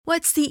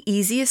What's the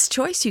easiest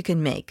choice you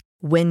can make?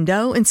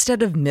 Window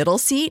instead of middle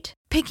seat?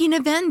 Picking a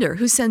vendor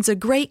who sends a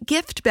great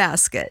gift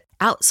basket?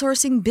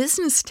 Outsourcing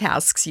business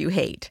tasks you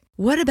hate?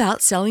 What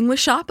about selling with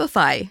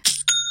Shopify?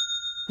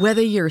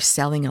 Whether you're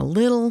selling a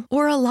little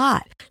or a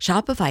lot,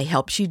 Shopify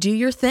helps you do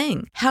your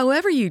thing,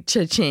 however you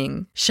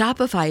cha-ching.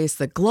 Shopify is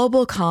the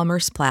global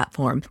commerce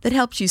platform that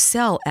helps you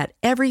sell at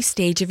every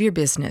stage of your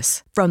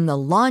business. From the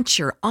launch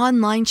your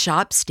online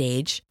shop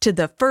stage to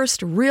the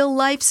first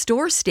real-life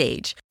store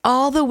stage,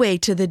 all the way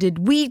to the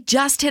did we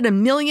just hit a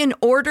million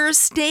orders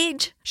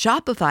stage.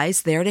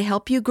 Shopify's there to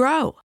help you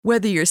grow.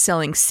 Whether you're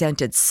selling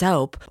scented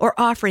soap or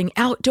offering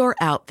outdoor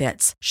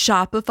outfits,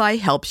 Shopify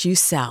helps you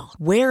sell.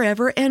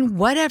 Wherever and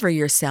whatever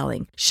you're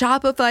selling,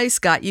 Shopify's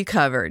got you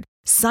covered.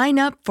 Sign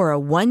up for a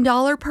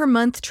 $1 per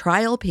month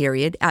trial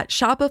period at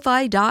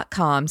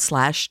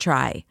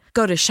shopify.com/try.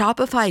 Go to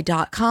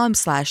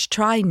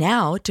shopify.com/try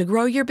now to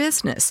grow your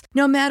business,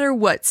 no matter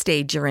what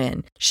stage you're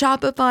in.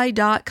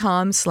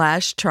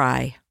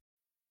 Shopify.com/try.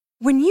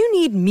 When you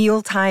need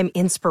mealtime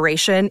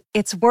inspiration,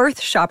 it's worth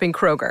shopping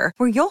Kroger,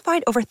 where you'll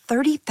find over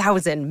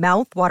 30,000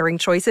 mouth-watering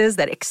choices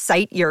that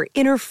excite your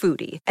inner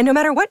foodie. And no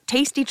matter what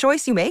tasty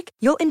choice you make,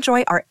 you'll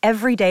enjoy our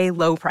everyday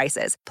low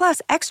prices,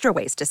 plus extra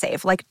ways to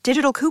save, like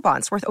digital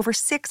coupons worth over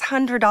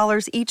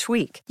 $600 each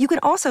week. You can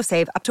also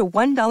save up to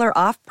 $1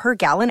 off per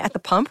gallon at the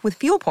pump with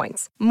fuel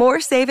points.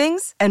 More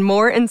savings and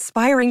more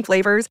inspiring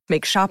flavors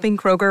make shopping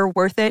Kroger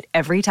worth it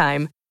every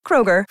time.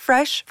 Kroger,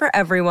 fresh for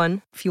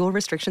everyone. Fuel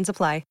restrictions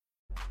apply.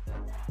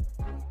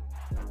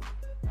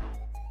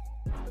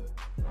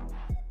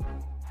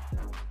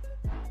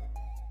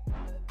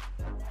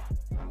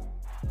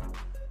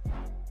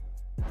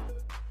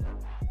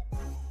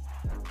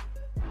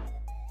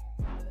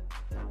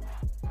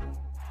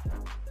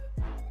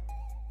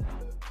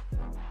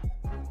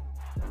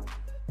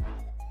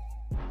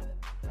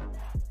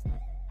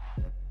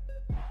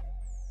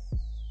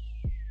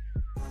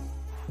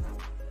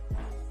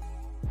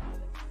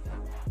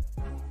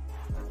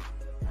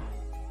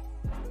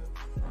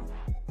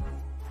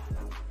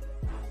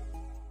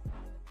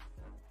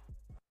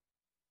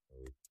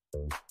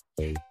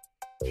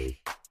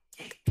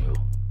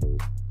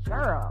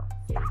 Girl,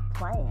 stop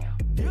playing.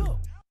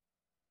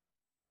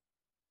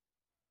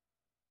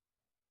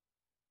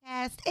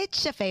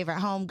 It's your favorite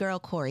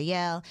homegirl,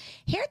 Coriel,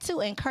 here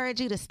to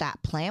encourage you to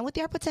stop playing with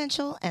your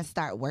potential and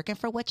start working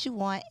for what you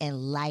want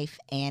in life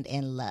and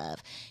in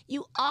love.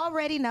 You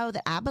already know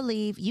that I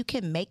believe you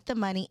can make the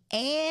money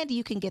and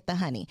you can get the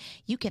honey.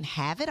 You can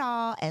have it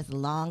all as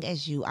long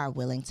as you are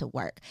willing to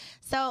work.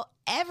 So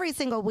every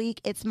single week,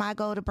 it's my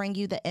goal to bring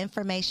you the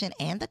information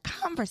and the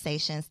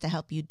conversations to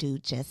help you do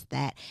just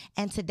that.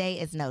 And today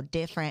is no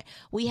different.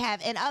 We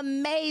have an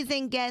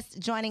amazing guest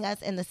joining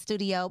us in the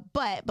studio.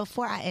 But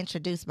before I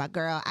introduce my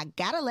girl, I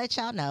gotta let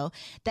y'all know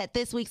that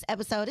this week's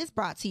episode is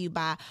brought to you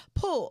by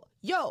Pull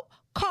Yo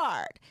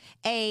Card,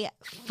 a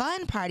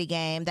fun party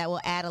game that will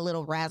add a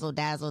little razzle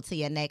dazzle to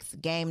your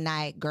next game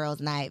night,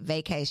 girls night,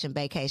 vacation,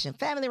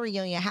 family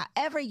reunion,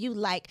 however you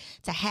like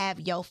to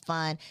have your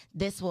fun.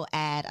 This will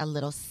add a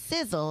little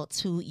sizzle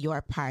to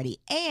your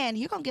party. And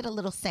you're going to get a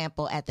little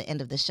sample at the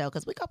end of the show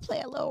because we're going to play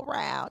a little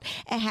round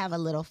and have a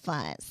little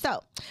fun.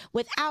 So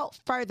without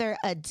further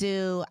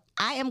ado,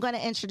 I am going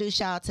to introduce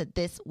y'all to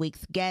this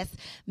week's guest,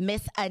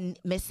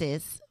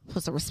 Mrs.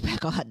 Put some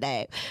respect on her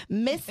name,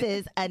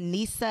 Mrs.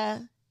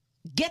 Anissa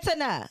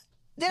Getana.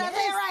 Did I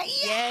say it right?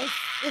 Yes.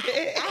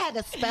 I had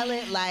to spell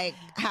it like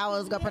how I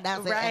was going to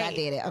pronounce it, and I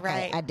did it.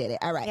 Okay, I did it.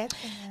 All right.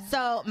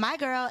 So my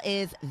girl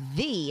is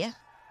the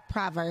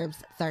Proverbs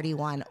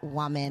 31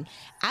 woman.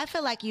 I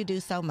feel like you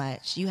do so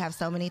much. You have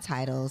so many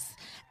titles.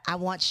 I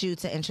want you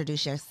to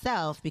introduce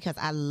yourself because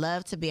I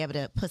love to be able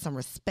to put some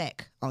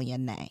respect on your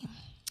name.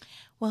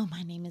 Well,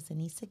 my name is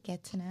Anissa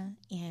Getana,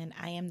 and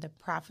I am the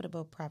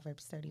profitable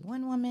Proverbs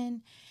 31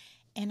 woman.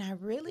 And I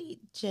really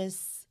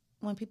just,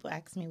 when people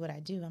ask me what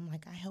I do, I'm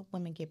like, I help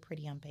women get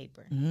pretty on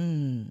paper.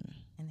 And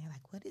they're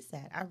like, what is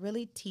that? I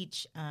really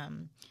teach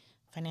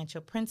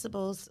financial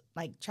principles,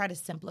 like try to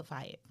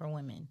simplify it for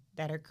women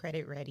that are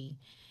credit ready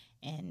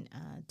and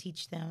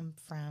teach them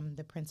from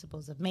the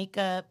principles of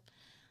makeup.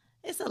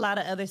 It's a lot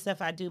of other stuff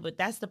I do, but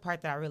that's the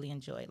part that I really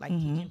enjoy, like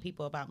teaching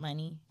people about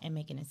money and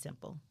making it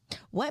simple.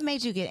 What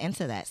made you get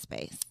into that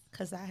space?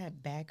 Because I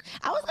had bad credit.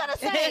 I was going to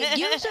say,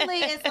 usually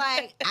it's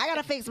like, I got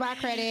to fix my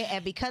credit,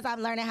 and because I'm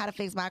learning how to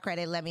fix my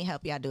credit, let me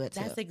help y'all do it too.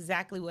 That's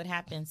exactly what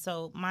happened.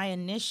 So my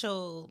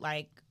initial,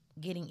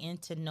 getting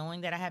into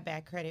knowing that I had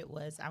bad credit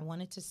was I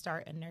wanted to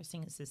start a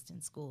nursing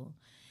assistant school.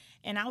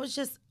 And I was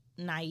just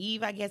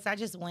naive, I guess. I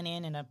just went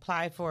in and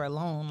applied for a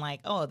loan,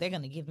 like, oh, they're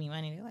going to give me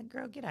money. They're like,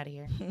 girl, get out of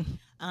here.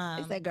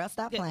 They said, girl,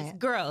 stop playing.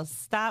 Girls,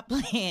 stop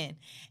playing.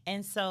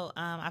 And so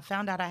I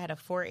found out I had a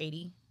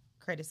 480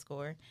 credit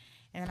score.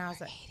 And then I was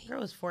like,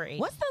 girl, it's 480.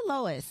 What's the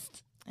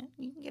lowest?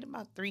 You can get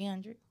about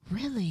 300.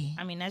 Really?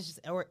 I mean, that's just,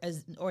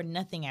 or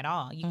nothing at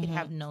all. You could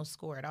have no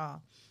score at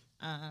all.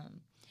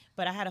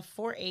 But I had a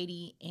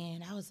 480,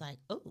 and I was like,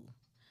 oh,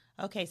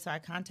 okay. So I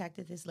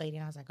contacted this lady,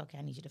 and I was like, okay,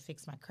 I need you to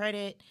fix my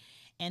credit.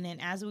 And then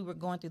as we were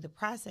going through the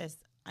process,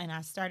 and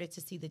I started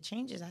to see the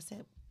changes. I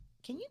said,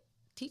 can you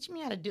teach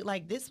me how to do,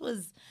 like,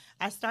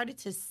 I started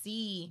to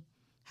see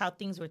how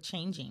things were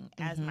changing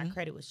as my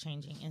credit was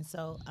changing. And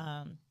so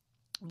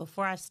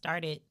before I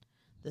started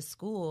the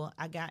school,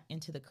 I got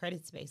into the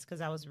credit space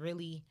because I was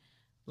really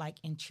like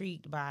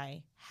intrigued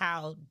by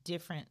how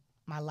different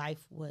my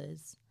life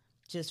was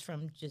just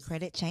from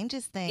credit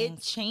changes things.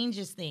 It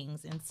changes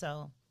things. And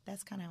so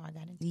that's kind of how I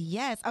got into it.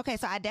 Yes. Okay.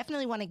 So I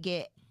definitely want to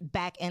get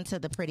back into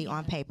the Pretty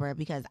on Paper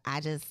because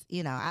I just,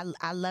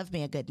 I love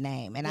me a good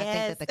name. And I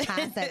think that the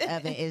concept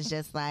of it is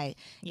just like,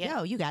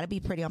 yo, you got to be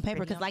pretty on paper.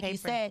 Because like you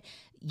said,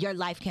 your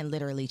life can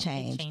literally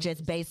change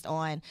just based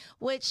on,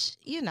 which,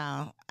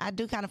 I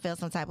do kind of feel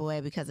some type of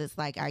way because it's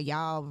like, are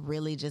y'all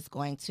really just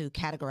going to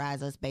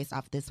categorize us based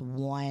off this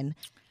one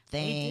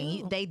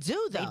thing? They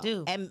do though. They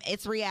do. And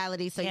it's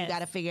reality, so you got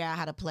to figure out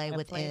how to play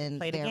within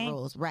their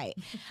rules. Right.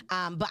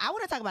 But I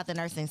want to talk about the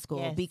nursing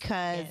school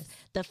because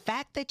the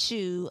fact that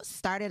you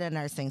started a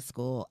nursing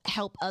school,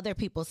 help other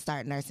people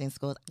start nursing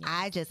schools,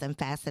 I just am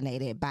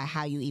fascinated by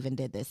how you even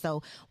did this.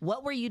 So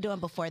what were you doing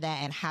before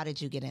that and how did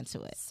you get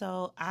into it?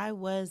 So I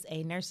was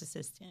a nurse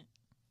assistant.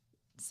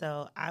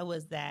 So I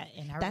was that.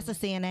 And That's a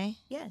CNA?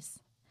 Yes.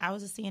 I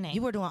was a CNA.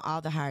 You were doing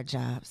all the hard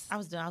jobs. I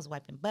was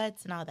wiping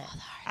butts and all that.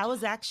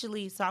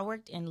 I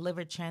worked in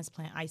liver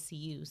transplant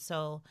ICU.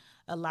 So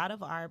a lot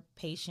of our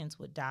patients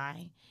would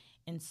die.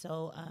 And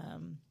so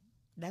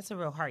that's a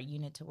real hard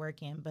unit to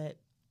work in. But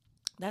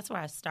that's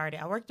where I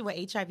started. I worked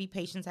with HIV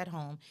patients at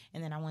home,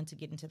 and then I wanted to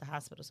get into the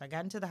hospital. So I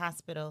got into the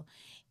hospital,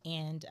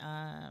 and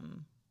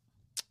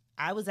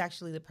I was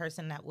actually the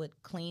person that would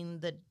clean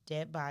the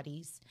dead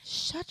bodies.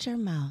 Shut your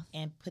mouth.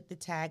 And put the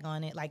tag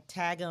on it, like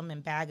tag them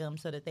and bag them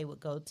so that they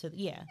would go to,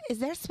 Is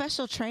there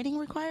special training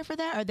required for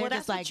that? Or they're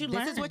just like,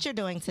 this is what you're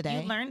doing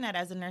today? You learn that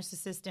as a nurse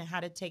assistant,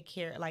 how to take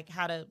care, like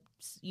how to,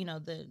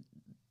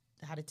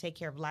 how to take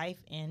care of life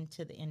and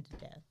to the end of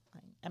death.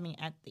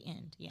 At the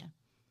end,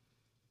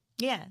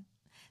 Yeah.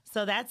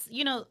 So that's,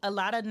 a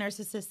lot of nurse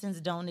assistants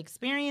don't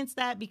experience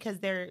that because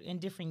they're in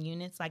different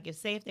units. Like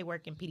if they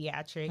work in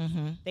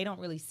pediatrics, they don't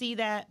really see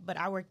that. But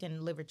I worked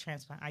in liver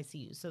transplant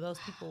ICU. So those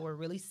people were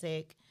really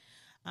sick.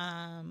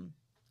 A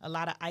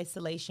lot of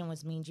isolation,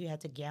 which means you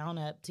had to gown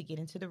up to get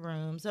into the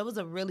room. So it was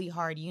a really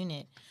hard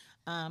unit.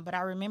 But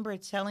I remember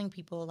telling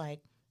people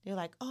they're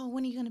like, oh,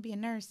 when are you going to be a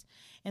nurse?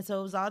 And so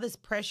it was all this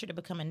pressure to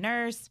become a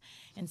nurse.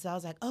 And so I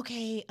was like,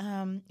 okay.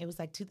 It was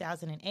like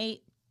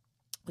 2008.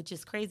 Which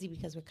is crazy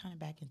because we're kind of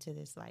back into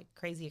this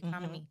crazy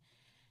economy.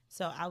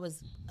 So I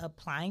was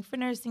applying for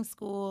nursing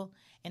school,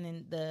 and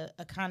then the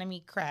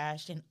economy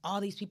crashed, and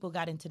all these people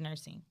got into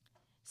nursing.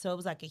 So it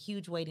was like a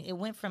huge waiting. It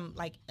went from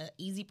like an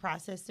easy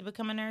process to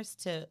become a nurse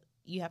to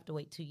you have to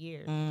wait 2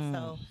 years.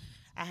 So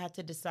I had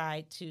to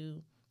decide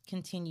to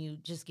continue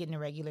just getting a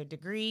regular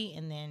degree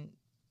and then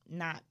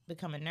not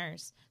become a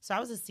nurse. So I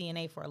was a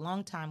CNA for a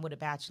long time with a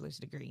bachelor's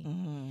degree.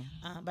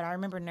 But I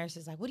remember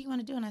nurses like, what do you want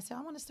to do? And I said,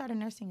 I want to start a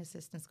nursing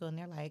assistant school. And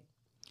they're like,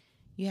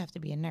 you have to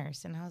be a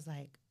nurse. And I was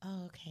like,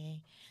 oh,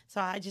 okay. So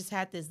I just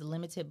had this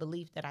limited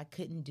belief that I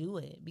couldn't do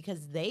it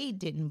because they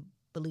didn't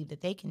believe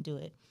that they can do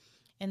it.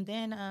 And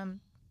then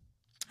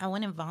I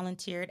went and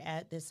volunteered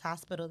at this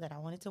hospital that I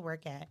wanted to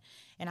work at.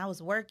 And I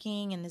was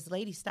working, and this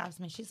lady stops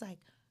me. She's like,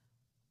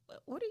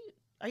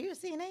 are you a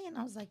CNA? And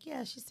I was like,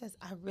 yeah. She says,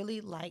 I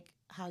really like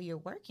how you're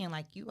working.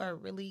 Like, you are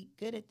really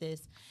good at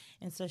this.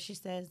 And so she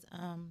says,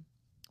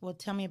 well,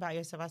 tell me about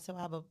yourself. I said,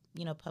 well, I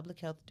have a public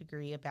health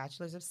degree, a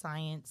bachelor's of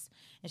science.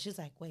 And she's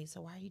like, wait,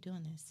 so why are you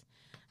doing this?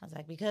 I was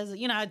like, because, I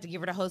had to give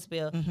her the whole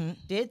spiel.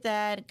 Did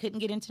that, couldn't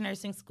get into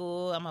nursing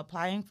school. I'm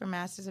applying for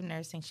master's of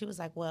nursing. She was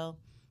like, well,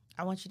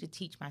 I want you to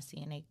teach my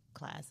CNA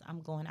class. I'm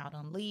going out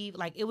on leave.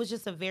 Like, it was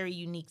just a very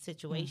unique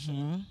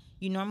situation.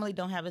 You normally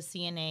don't have a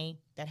CNA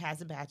that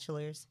has a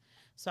bachelor's.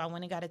 So I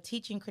went and got a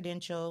teaching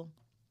credential,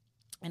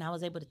 and I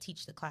was able to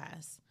teach the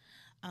class,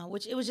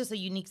 which it was just a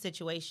unique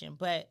situation.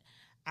 But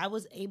I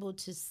was able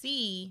to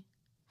see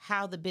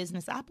how the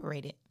business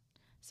operated.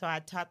 So I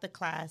taught the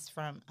class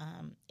from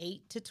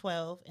 8 to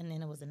 12, and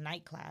then it was a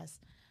night class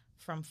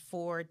from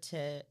 4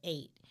 to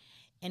 8,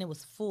 and it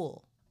was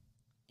full.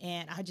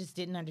 And I just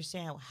didn't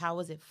understand how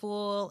was it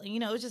full.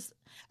 And, it was just,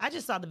 I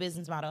just saw the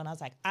business model, and I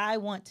was like, I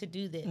want to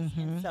do this.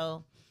 And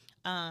so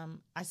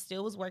I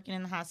still was working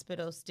in the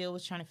hospital, still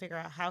was trying to figure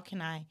out how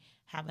can I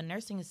have a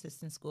nursing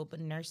assistant school, but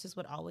nurses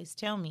would always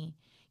tell me,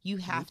 you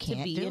have to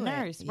be a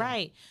nurse,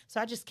 right? So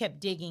I just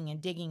kept digging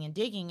and digging and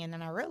digging, and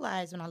then I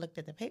realized when I looked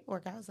at the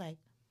paperwork, I was like,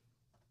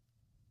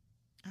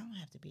 I don't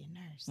have to be a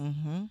nurse.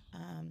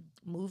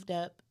 Moved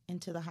up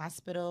into the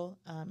hospital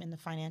in the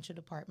financial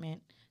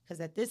department,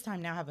 because at this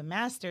time now I have a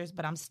master's,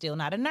 but I'm still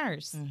not a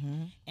nurse.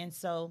 And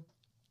so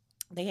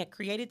they had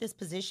created this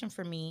position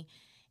for me,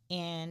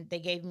 and they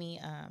gave me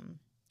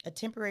a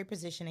temporary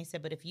position. They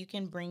said, but if you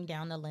can bring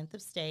down the length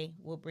of stay,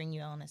 we'll bring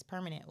you on as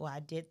permanent. Well,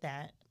 I did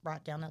that,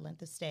 brought down the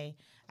length of stay.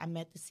 I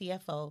met the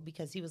CFO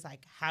because he was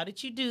like, how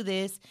did you do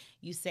this?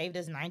 You saved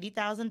us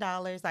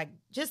 $90,000.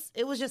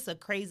 It was just a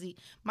crazy,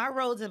 my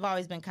roads have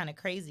always been kind of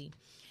crazy.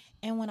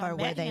 And when I Or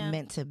met were they him,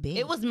 meant to be?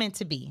 it was meant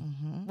to be,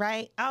 Mhm.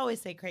 right? I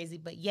always say crazy,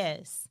 but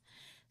yes.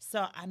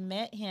 So I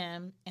met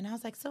him, and I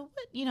was like, so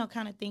what? You know,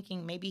 kind of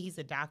thinking maybe he's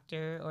a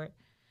doctor, or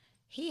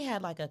he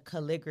had like a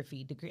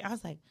calligraphy degree. I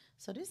was like,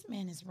 so this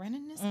man is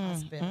running this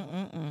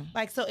hospital.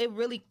 Like, so it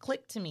really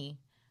clicked to me.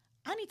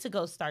 I need to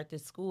go start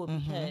this school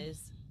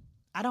because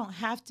I don't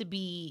have to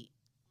be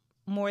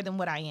more than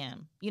what I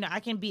am. You know, I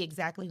can be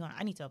exactly who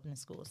I need to open the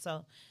school.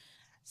 So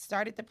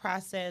started the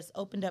process,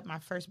 opened up my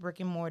first brick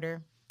and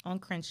mortar on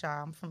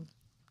Crenshaw. I'm from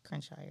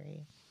Crenshaw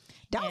area.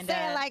 Don't And,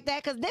 say it like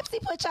that, because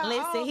Nipsey put y'all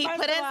listen, on. he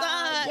first put of us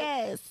all. on.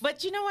 Yes.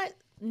 But you know what?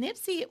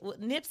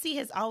 Nipsey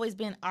has always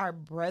been our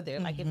brother.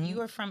 Like if you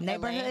were from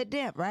Neighborhood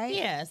dip, right?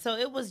 yeah, so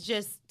it was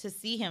just to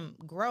see him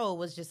grow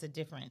was just a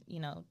different,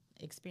 you know,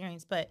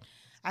 experience. But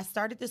I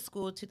started the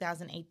school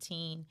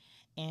 2018,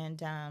 and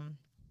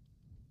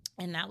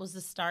that was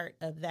the start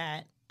of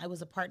that. It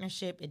was a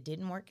partnership. It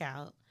didn't work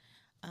out,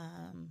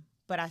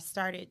 but I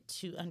started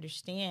to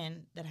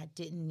understand that I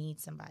didn't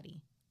need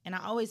somebody. And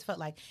I always felt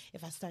like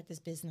if I start this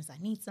business, I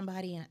need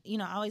somebody. And, you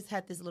know, I always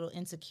had this little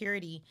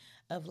insecurity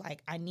of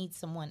like, I need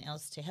someone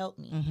else to help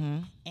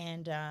me.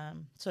 And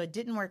so it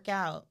didn't work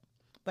out.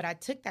 But I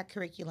took that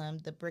curriculum,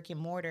 the brick and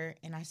mortar,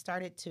 and I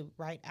started to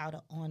write out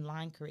an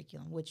online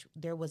curriculum, which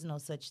there was no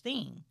such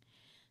thing.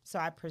 So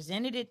I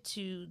presented it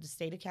to the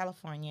state of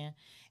California,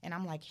 and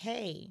I'm like,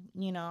 hey,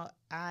 you know,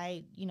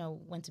 I, you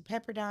know, went to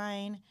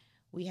Pepperdine.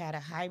 We had a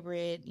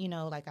hybrid, you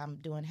know, like I'm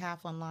doing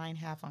half online,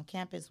 half on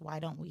campus. Why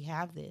don't we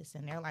have this?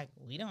 And they're like,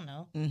 we don't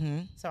know.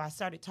 So I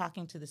started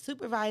talking to the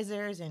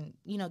supervisors and,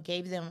 you know,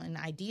 gave them an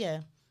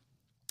idea.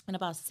 And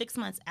about 6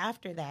 months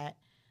after that,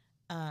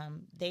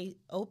 they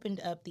opened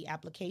up the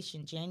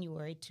application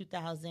January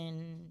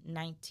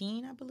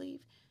 2019, I believe.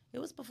 It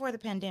was before the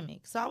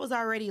pandemic. So I was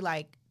already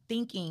like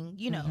thinking,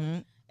 you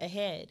know,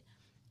 ahead.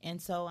 And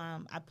so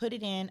I put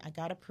it in. I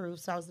got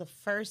approved. So I was the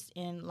first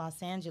in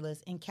Los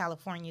Angeles, in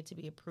California, to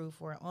be approved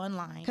for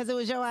online. Because it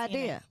was your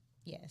idea.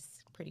 Yes,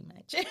 pretty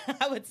much.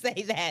 I would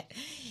say that.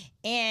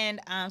 And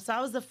so I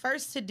was the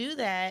first to do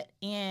that,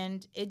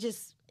 and it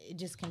just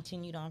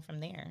continued on from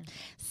there.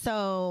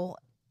 So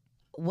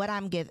what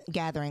I'm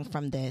gathering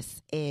from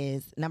this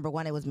is, number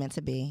one, it was meant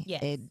to be.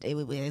 Yes. It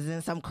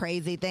wasn't some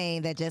crazy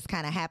thing that just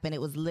kind of happened. It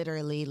was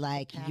literally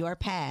like your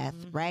path,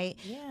 right?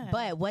 Yeah.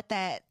 But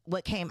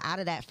what came out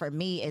of that for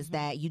me is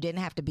that you didn't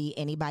have to be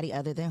anybody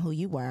other than who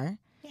you were.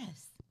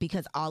 Yes.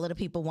 Because all of the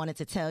people wanted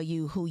to tell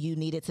you who you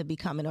needed to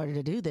become in order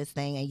to do this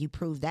thing, and you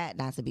proved that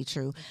not to be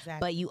true. Exactly.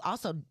 But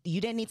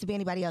you didn't need to be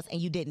anybody else, and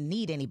you didn't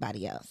need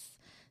anybody else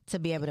to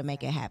be able to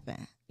make it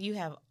happen. You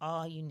have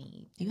all you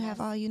need. You have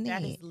all you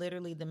That need. is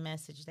literally the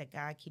message that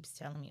God keeps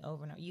telling me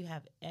over and over. You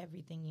have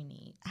everything you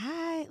need.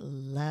 I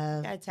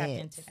love You gotta tap it.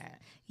 into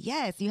that.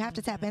 Yes, you have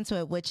to tap into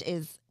it, which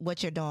is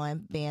what you're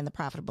doing, being the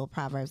profitable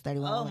Proverbs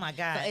 31. Oh, my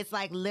God. So it's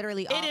like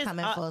literally all is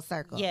coming all- full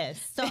circle. yes.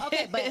 So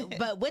okay,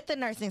 but with the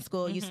nursing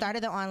school, you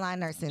started the online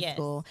nursing Yes.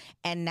 school,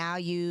 and now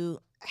you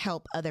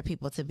help other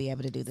people to be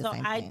able to do the So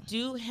same I thing.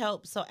 do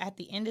help. So at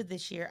the end of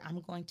this year, I'm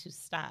going to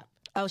stop.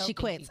 Oh, she helping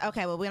quits. people.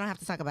 Okay, well, we don't have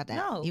to talk about that.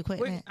 No, You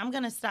quit it? I'm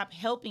going to stop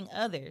helping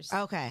others.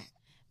 Okay.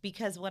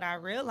 Because what I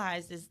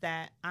realized is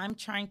that I'm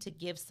trying to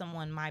give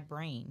someone my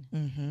brain.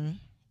 Mm-hmm.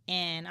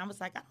 And I was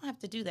like, I don't have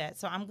to do that.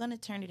 So I'm going to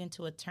turn it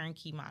into a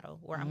turnkey model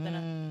where I'm going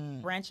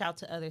to branch out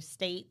to other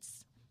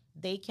states.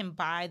 They can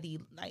buy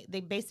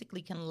they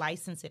basically can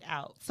license it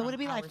out. So would it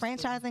be like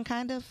franchising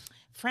kind of?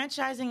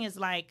 Franchising is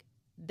like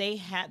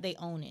they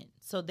own it.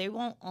 So they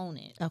won't own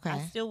it. Okay. I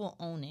still will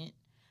own it,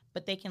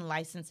 but they can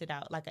license it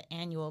out like an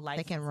annual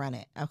license. They can run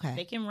it. Okay.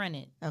 They can run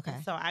it. Okay.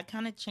 So I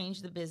kind of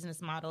changed the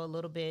business model a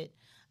little bit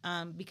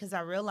because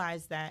I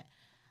realized that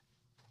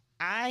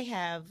I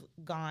have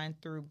gone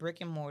through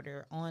brick and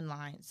mortar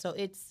online. So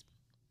it's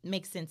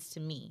makes sense to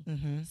me.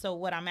 Mm-hmm. So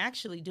what I'm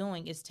actually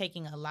doing is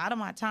taking a lot of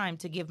my time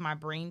to give my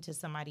brain to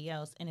somebody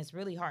else. And it's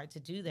really hard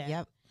to do that.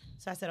 Yep.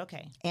 So I said,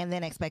 okay. And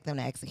then expect them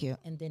to execute.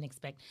 And then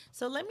expect.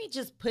 So let me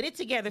just put it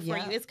together for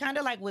Yeah. you. It's kind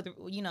of like with,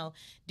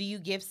 do you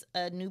give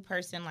a new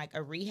person like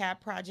a rehab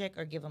project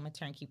or give them a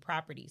turnkey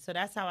property? So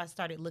that's how I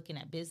started looking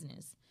at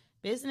business.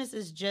 Business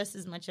is just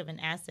as much of an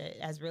asset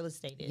as real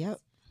estate is. Yep.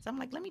 So I'm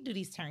like, let me do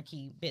these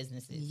turnkey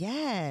businesses.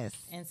 Yes.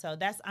 And so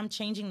I'm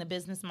changing the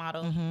business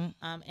model.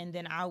 And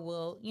then I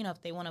will,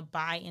 if they want to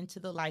buy into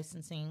the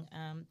licensing,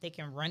 they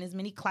can run as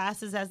many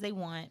classes as they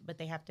want, but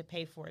they have to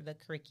pay for the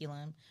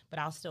curriculum, but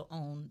I'll still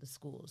own the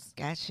schools.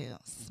 Got you.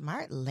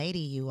 Smart lady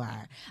you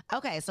are.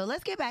 Okay, so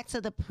let's get back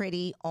to the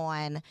pretty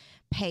on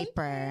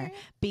paper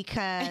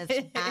because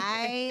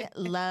I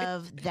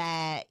love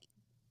that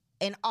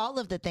in all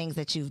of the things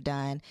that you've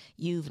done,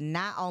 you've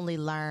not only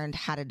learned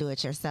how to do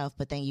it yourself,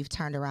 but then you've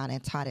turned around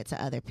and taught it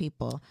to other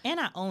people. And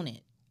I own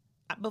it.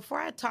 before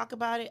I talk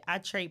about it, I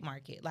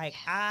trademark it. Like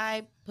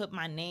I put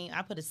my name,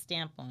 I put a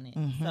stamp on it.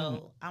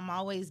 So I'm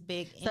always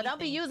big. So don't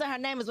be using her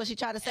name is what she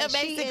tried to say.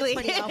 Basically. She is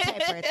pretty on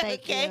paper.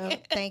 Thank Okay. you.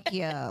 Thank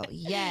you.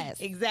 Yes.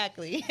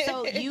 Exactly.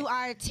 So you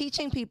are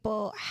teaching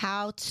people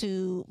how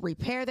to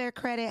repair their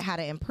credit, how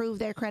to improve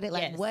their credit.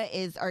 Like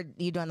Yes. are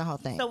you doing the whole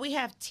thing? So we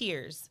have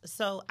tiers.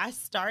 So I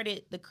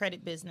started the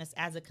credit business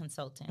as a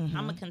consultant.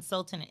 I'm a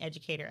consultant and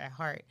educator at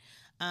heart.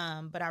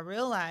 But I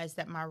realized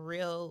that my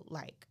real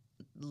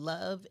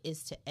love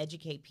is to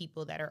educate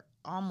people that are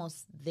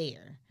almost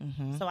there.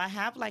 So I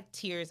have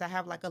tiers. I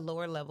have a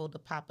lower level, the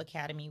Pop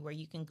Academy, where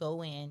you can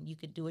go in, you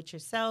could do it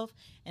yourself,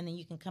 and then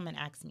you can come and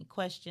ask me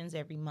questions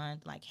every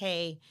month, like,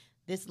 hey,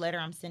 this letter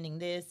I'm sending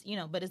this,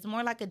 but it's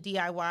more like a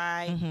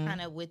DIY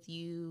kind of with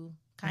you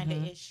kind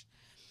of ish.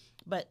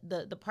 But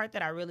the part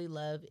that I really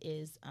love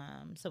is,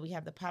 so we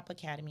have the Pop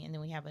Academy, and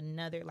then we have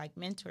another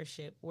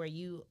mentorship where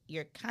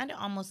you're kind of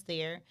almost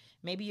there.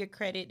 Maybe your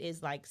credit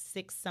is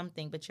 6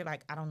 something, but you're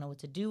like, I don't know what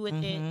to do with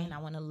it, and I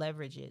want to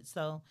leverage it.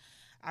 So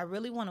I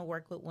really want to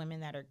work with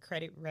women that are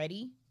credit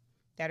ready,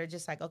 that are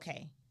just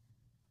okay,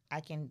 I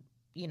can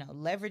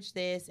leverage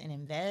this and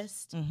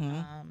invest.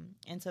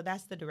 And so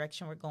that's the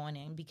direction we're going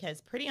in,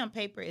 because Pretty on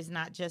Paper is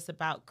not just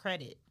about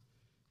credit.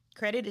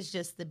 Credit is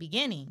just the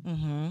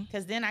beginning,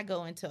 because then I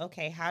go into,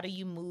 okay, how do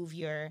you move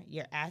your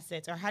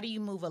assets, or how do you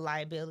move a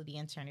liability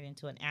and turn it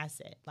into an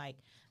asset? Like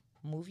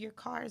move your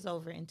cars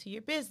over into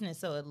your business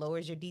so it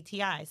lowers your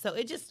DTI. So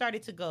it just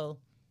started to go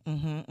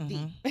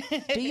deep.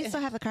 Do you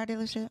still have a car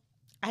dealership?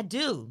 I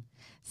do.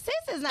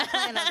 Sis is not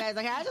playing on guys.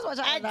 I just want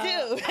y'all to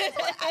know.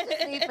 I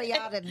just need for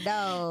y'all to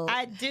know.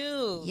 I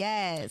do.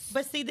 Yes.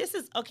 But see, this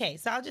is, okay,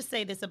 so I'll just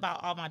say this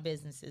about all my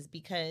businesses,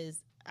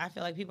 because I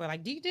feel like people are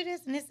like, do you do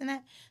this and this and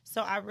that?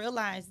 So I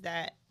realized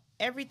that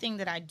everything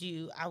that I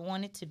do, I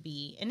want it to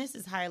be, and this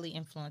is highly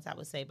influenced, I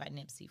would say, by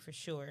Nipsey for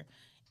sure,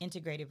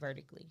 integrated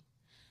vertically.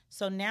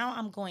 So now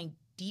I'm going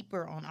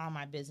deeper on all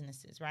my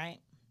businesses, right?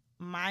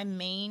 My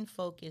main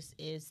focus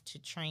is to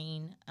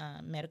train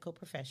medical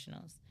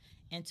professionals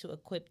and to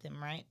equip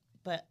them, right?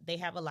 But they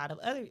have a lot of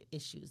other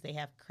issues. They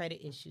have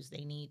credit issues.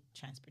 They need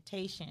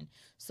transportation.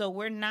 So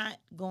we're not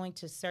going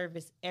to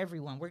service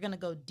everyone. We're going to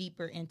go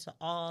deeper into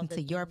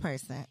your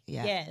person.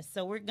 Yeah. Yes.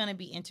 So we're going to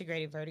be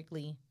integrated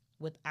vertically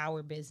with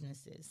our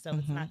businesses. So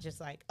it's not just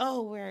like,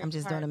 oh, I'm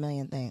just doing a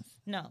million things.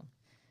 No.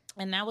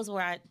 And that was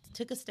where I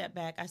took a step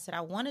back. I said,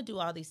 I want to do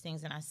all these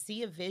things, and I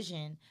see a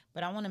vision,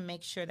 but I want to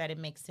make sure that it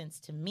makes sense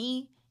to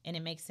me and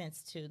it makes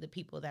sense to the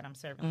people that I'm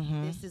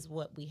serving. This is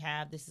what we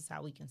have. This is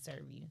how we can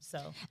serve you.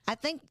 So I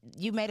think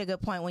you made a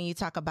good point when you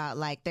talk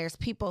about there's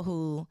people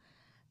who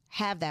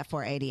have that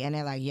 480 and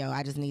they're like, yo,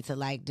 I just need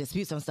to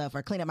dispute some stuff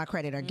or clean up my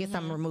credit or get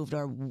something removed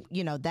or,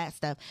 that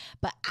stuff.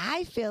 But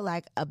I feel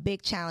like a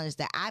big challenge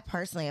that I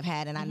personally have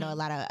had, and I know a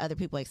lot of other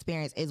people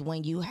experience, is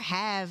when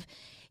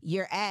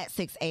you're at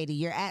 680,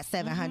 you're at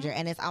 700,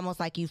 and it's almost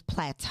like you've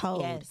plateaued.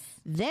 Yes.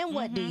 Then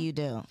what do you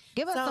do?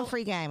 Give us some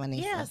free game,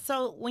 Anissa. Yeah,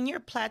 so when you're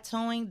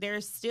plateauing,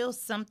 there's still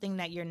something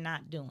that you're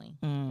not doing,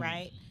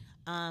 right?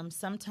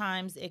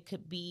 Sometimes it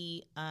could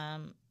be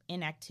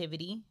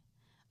inactivity.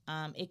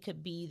 It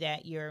could be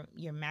that you're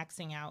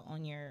maxing out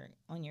on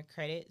your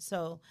credit.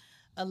 So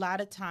a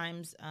lot of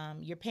times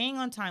you're paying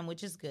on time,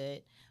 which is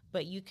good,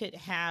 but you could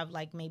have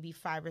maybe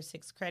 5 or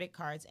 6 credit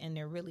cards and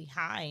they're really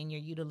high in your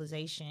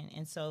utilization.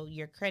 And so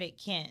your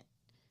credit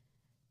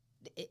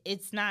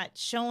it's not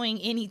showing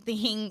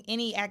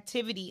any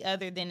activity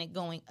other than it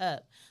going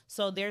up.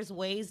 So there's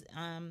ways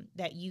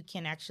that you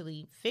can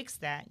actually fix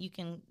that. You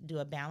can do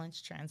a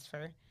balance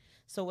transfer.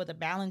 So with a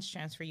balance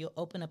transfer, you'll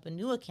open up a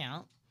new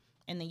account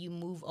and then you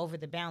move over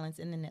the balance,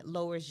 and then it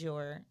lowers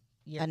your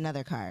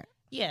another card.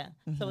 Yeah.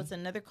 So it's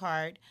another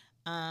card.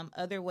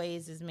 Other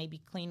ways is maybe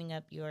cleaning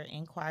up your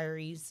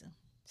inquiries.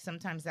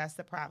 Sometimes that's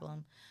the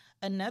problem.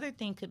 Another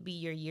thing could be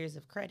your years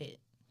of credit.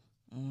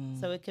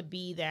 So it could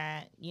be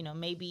that,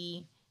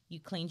 maybe you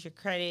cleaned your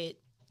credit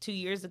 2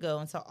 years ago,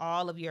 and so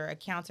all of your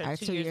accounts are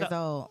 2 years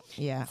old.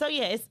 Yeah. So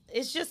yeah,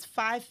 it's just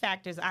 5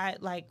 factors.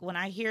 When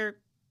I hear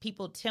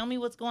people tell me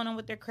what's going on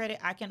with their credit,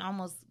 I can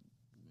almost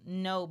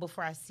know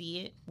before I see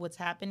it what's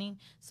happening.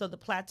 So the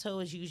plateau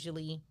is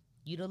usually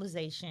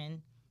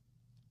utilization,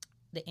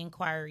 the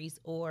inquiries,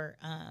 or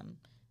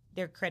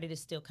their credit is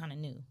still kind of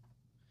new.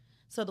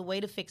 So the way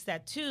to fix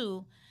that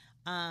too,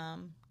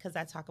 because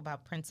I talk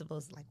about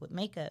principles like with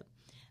makeup,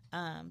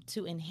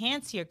 to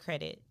enhance your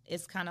credit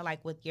is kind of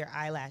like with your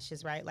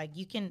eyelashes, right? Like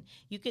you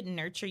could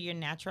nurture your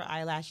natural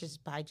eyelashes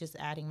by just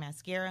adding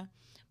mascara,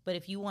 but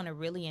if you want to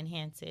really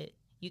enhance it,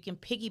 you can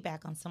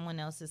piggyback on someone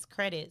else's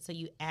credit, so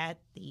you add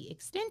the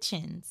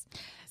extensions.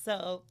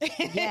 So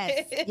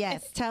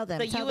yes, tell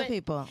them, tell the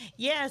people.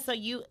 Yeah, so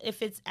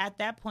if it's at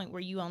that point where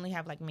you only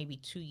have maybe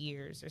 2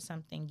 years or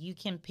something, you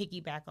can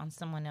piggyback on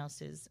someone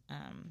else's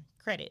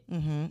credit,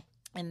 and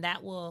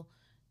that will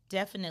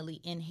definitely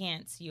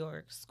enhance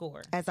your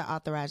score as an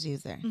authorized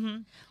user.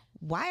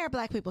 Why are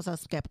Black people so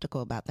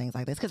skeptical about things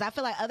like this? Because I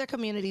feel like other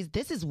communities,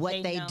 this is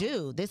what they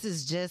do. This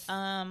is just.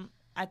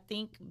 I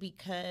think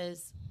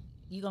because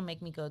you gonna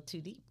make me go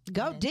too deep.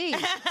 Go deep.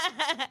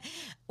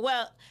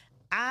 Well,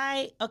 so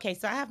I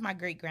have my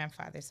great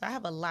grandfather, so I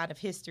have a lot of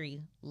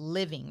history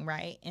living,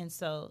 right? And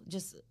so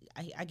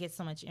I get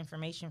so much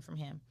information from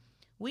him.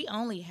 We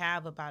only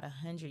have about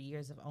 100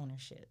 years of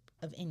ownership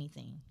of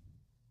anything,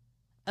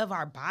 of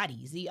our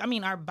bodies. I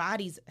mean, our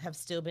bodies have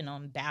still been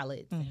on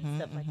ballots and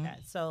stuff like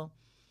that. So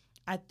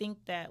I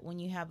think that when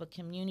you have a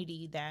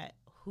community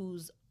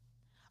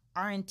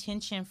our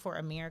intention for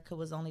America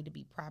was only to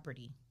be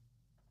property.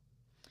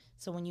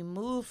 So when you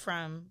move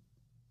from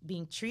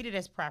being treated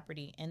as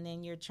property and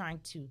then you're trying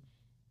to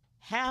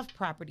have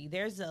property,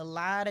 there's a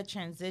lot of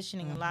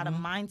transitioning, a lot of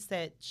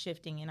mindset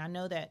shifting. And I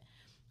know that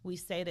we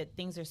say that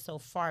things are so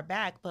far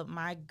back, but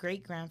my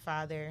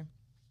great-grandfather,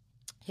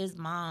 his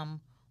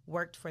mom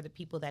worked for the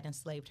people that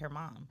enslaved her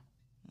mom.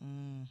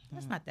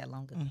 That's not that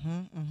long ago.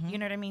 You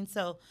know what I mean?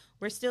 So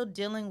we're still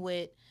dealing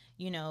with,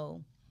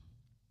 and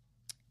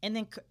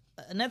then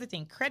another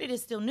thing, credit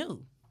is still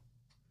new.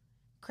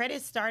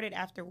 Credit started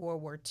after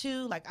World War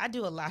II. Like, I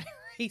do a lot of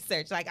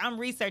research. Like, I'm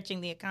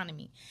researching the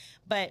economy.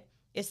 But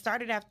it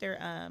started after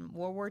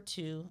World War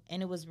II,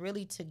 and it was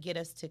really to get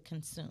us to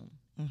consume.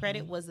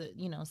 Credit was,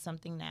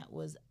 something that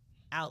was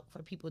out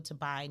for people to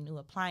buy new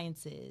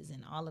appliances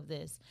and all of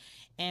this.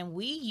 And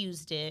we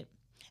used it.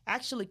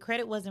 Actually,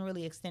 credit wasn't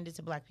really extended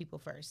to Black people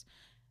first.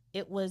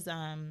 It was,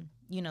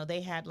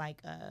 they had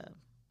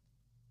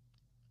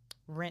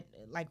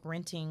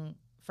renting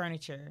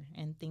furniture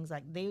and things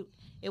like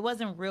it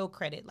wasn't real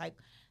credit. Like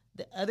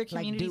the other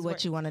communities, do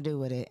what you want to do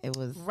with it. It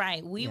was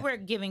right. We were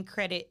giving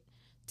credit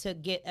to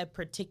get a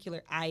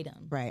particular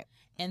item, right?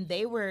 And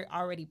they were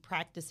already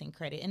practicing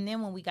credit. And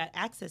then when we got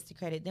access to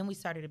credit, then we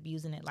started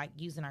abusing it, like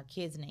using our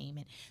kid's name.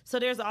 And so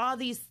there's all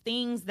these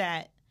things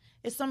that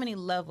it's so many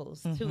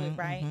levels to it,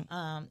 right?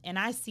 And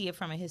I see it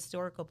from a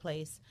historical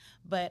place,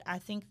 but I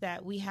think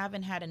that we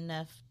haven't had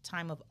enough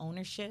time of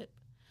ownership.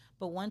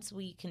 But once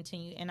we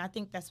continue, and I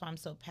think that's why I'm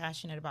so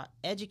passionate about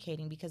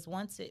educating, because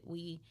once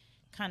we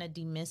kind of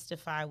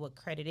demystify what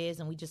credit is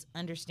and we just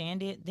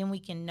understand it, then we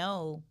can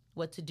know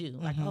what to do.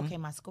 Like, okay,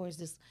 my score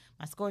is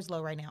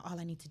low right now. All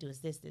I need to do is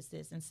this,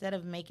 instead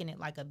of making it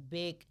like a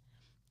big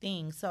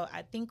thing. So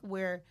I think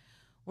we're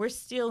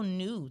still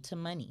new to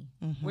money.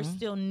 We're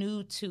still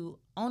new to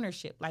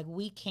ownership. Like,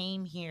 we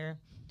came here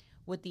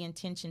with the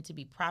intention to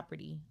be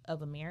property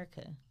of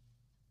America.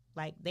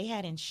 Like, they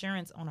had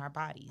insurance on our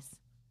bodies.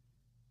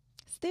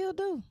 Still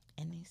do.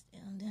 And they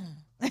still do.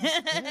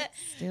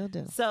 Still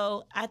do.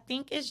 So I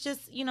think it's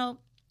just,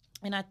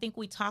 and I think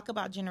we talk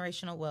about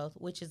generational wealth,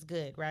 which is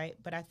good, right?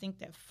 But I think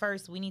that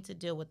first we need to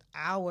deal with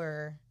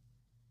our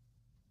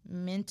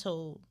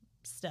mental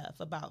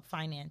stuff about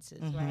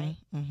finances, right?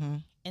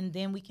 And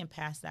then we can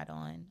pass that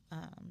on.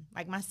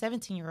 Like my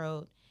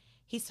 17-year-old,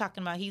 he's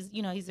talking about, he's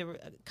a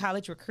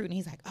college recruit, and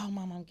he's like, oh,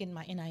 Mom, I'm getting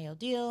my NIL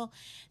deal.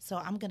 So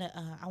I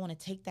want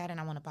to take that and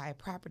I want to buy a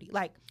property.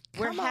 Like,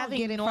 we're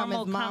having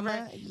normal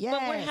Yes.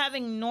 But we're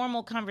having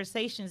normal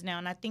conversations now.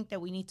 And I think that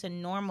we need to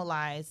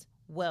normalize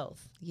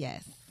wealth.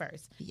 Yes.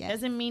 First. Yes.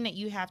 Doesn't mean that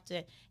you have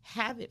to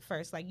have it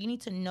first. Like, you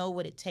need to know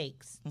what it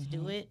takes to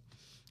do it,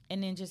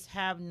 and then just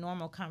have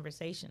normal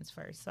conversations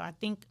first. So I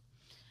think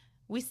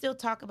we still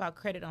talk about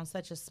credit on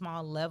such a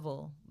small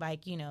level,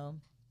 like,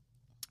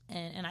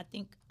 and I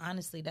think,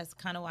 honestly, that's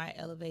kind of why I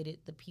elevated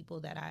the people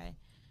that I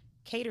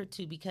catered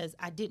to, because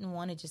I didn't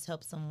want to just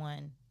help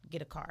someone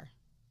get a car,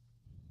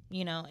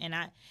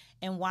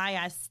 and why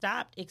I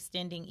stopped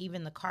extending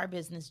even the car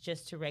business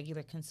just to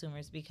regular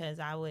consumers, because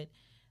I would,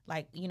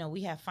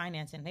 we have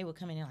finance, and they would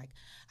come in and like,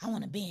 I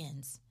want a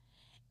Benz.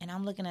 And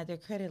I'm looking at their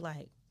credit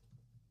like,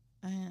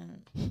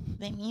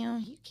 then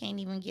you can't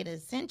even get a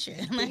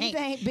Sentra. These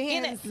ain't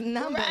Benz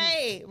numbers.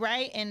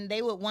 Right. And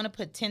they would want to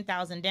put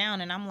 $10,000 down,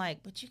 and I'm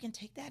like, but you can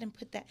take that and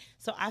put that.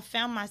 So I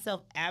found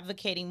myself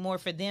advocating more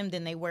for them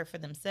than they were for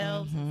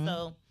themselves.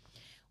 So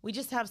we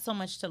just have so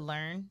much to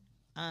learn.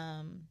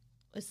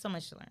 It's so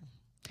much to learn.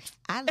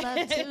 I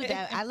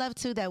love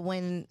too that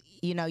when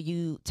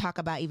you talk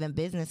about even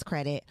business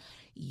credit,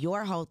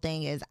 your whole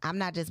thing is, I'm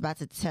not just about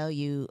to tell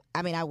you.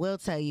 I mean, I will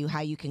tell you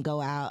how you can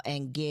go out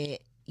and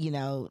get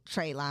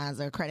trade lines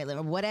or credit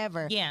limit or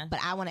whatever. Yeah. But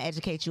I want to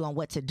educate you on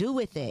what to do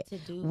with it,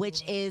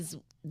 which is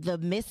the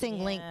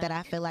missing link that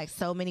I feel like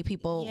so many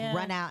people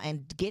run out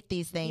and get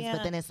these things,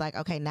 but then it's like,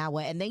 okay, now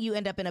what? And then you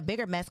end up in a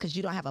bigger mess because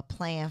you don't have a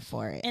plan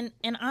for it.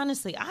 And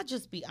honestly, I'll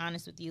just be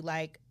honest with you.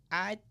 Like,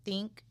 I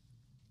think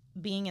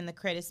being in the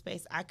credit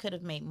space, I could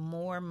have made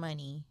more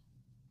money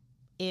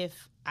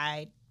if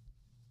I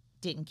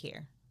didn't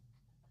care.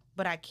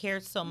 But I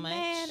cared so much.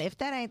 Man, if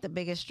that ain't the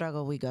biggest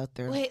struggle we go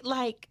through.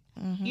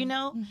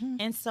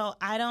 And so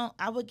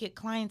I would get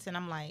clients, and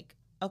I'm like,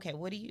 okay,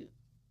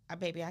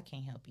 baby, I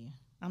can't help you.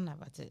 I'm not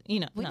about to,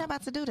 We're not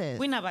about to do this.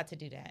 We're not about to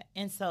do that.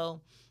 And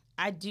so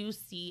I do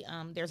see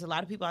there's a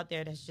lot of people out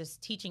there that's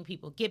just teaching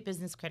people, get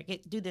business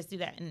credit, do this, do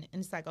that. And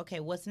it's like, okay,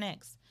 what's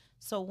next?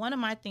 So one of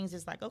my things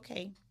is like,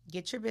 okay,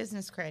 get your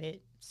business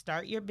credit,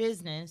 start your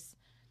business.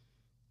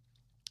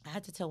 I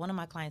had to tell one of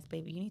my clients,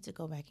 baby, you need to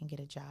go back and get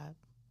a job.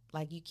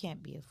 Like, you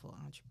can't be a full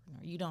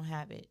entrepreneur. You don't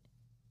have it.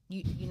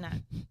 you're not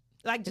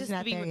like just not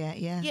to be there yet.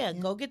 Yeah. yeah.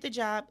 Go get the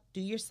job,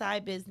 do your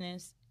side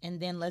business, and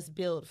then let's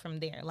build from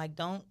there. Like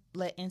don't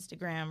let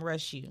Instagram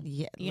rush you.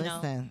 Yeah. You know?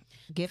 Listen,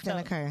 gift and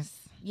a curse.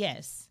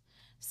 Yes.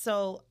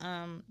 So,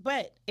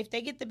 but if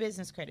they get the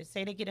business credit,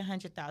 say they get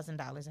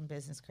 $100,000 in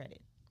business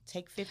credit,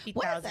 take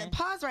 $50,000.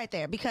 Pause right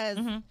there, because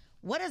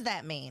what does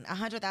that mean?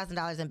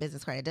 $100,000 in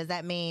business credit. Does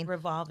that mean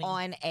Revolving.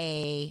 on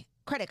a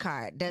credit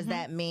card? Does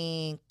that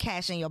mean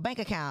cash in your bank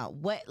account?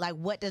 What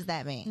does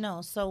that mean?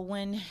 No. So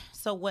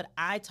what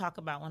I talk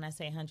about when I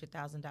say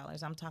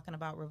 $100,000, I'm talking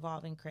about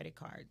revolving credit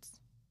cards.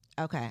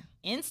 Okay.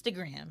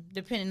 Instagram,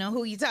 depending on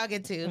who you're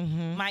talking to,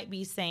 might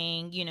be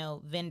saying,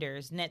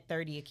 vendors, net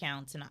 30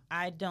 accounts. And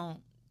I don't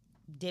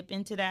dip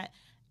into that.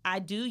 I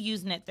do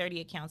use net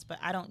 30 accounts, but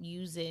I don't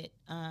use it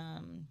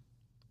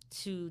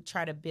to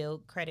try to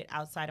build credit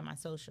outside of my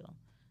social.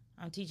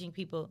 I'm teaching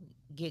people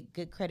get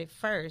good credit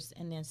first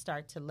and then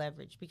start to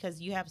leverage,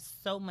 because you have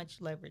so much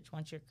leverage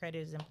once your credit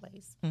is in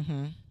place.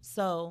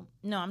 So,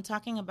 no, I'm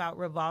talking about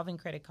revolving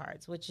credit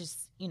cards, which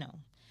is,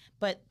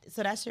 but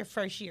so that's your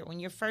first year. When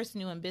you're first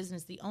new in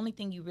business, the only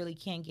thing you really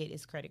can get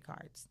is credit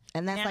cards.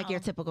 And that's like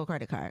your typical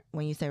credit card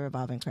when you say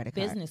revolving credit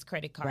card. Business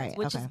credit cards, Right,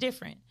 which okay. is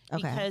different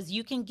because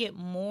you can get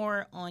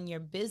more on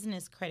your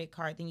business credit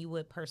card than you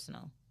would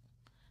personal.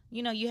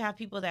 You have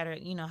people that are,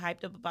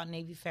 hyped up about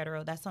Navy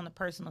Federal. That's on the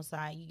personal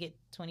side. You get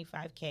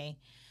 $25K.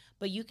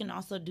 But you can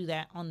also do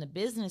that on the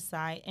business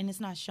side, and it's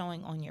not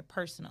showing on your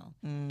personal.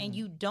 And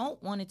you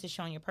don't want it to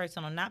show on your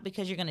personal, not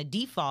because you're going to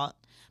default,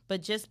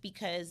 but just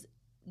because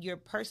your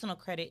personal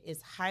credit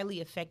is highly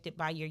affected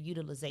by your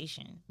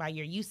utilization, by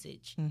your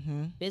usage.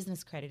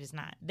 Business credit is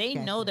not. They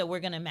know that we're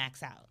going to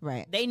max out.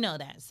 Right. They know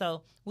that.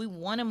 So we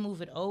want to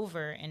move it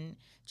over and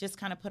just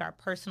kind of put our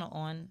personal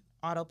on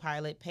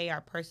autopilot, pay our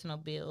personal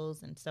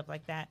bills and stuff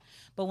like that.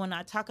 But when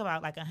I talk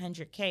about like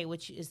 $100K,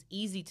 which is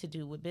easy to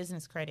do with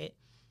business credit,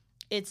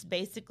 it's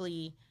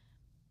basically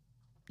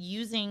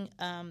using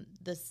I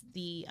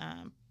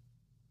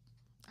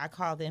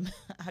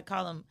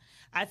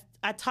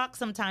talk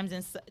sometimes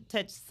in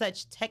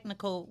such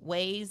technical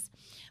ways,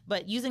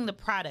 but using the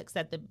products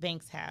that the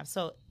banks have.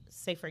 So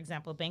say, for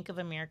example, Bank of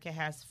America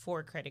has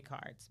 4 credit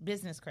cards,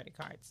 business credit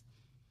cards.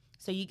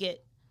 So you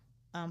get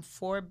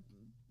 4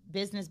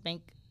 business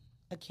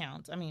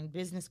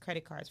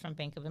credit cards from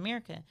Bank of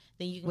America.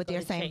 Then you can with go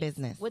your to same Chase,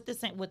 business.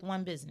 with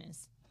one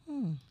business.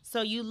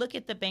 So you look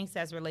at the banks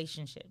as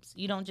relationships.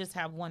 You don't just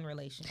have one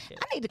relationship.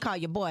 I need to call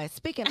your boy.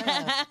 Speaking of,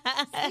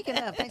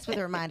 thanks for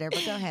the reminder,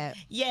 but go ahead.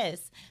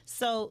 Yes.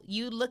 So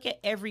you look at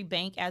every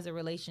bank as a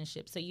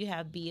relationship. So you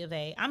have B of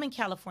A. I'm in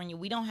California.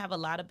 We don't have a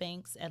lot of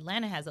banks.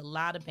 Atlanta has a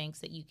lot of banks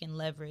that you can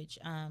leverage.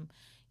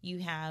 You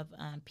have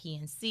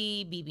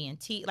PNC,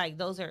 BB&T. Like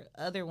those are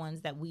other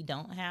ones that we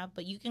don't have.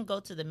 But you can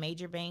go to the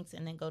major banks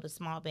and then go to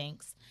small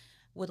banks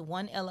with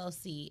one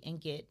LLC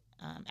and get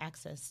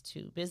access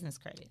to business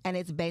credit. And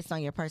it's based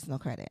on your personal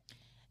credit.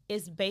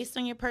 It's based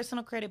on your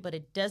personal credit, but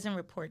it doesn't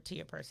report to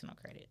your personal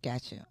credit.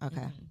 Got you.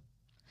 Okay.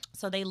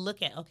 So they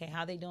look at, okay,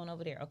 how they doing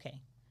over there?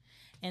 Okay.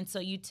 And so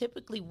you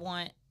typically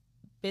want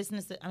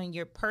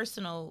your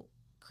personal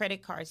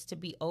credit cards to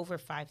be over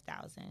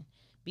 $5,000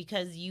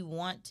 because you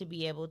want to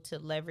be able to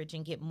leverage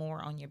and get more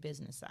on your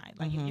business side.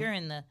 Like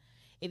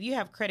if you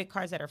have credit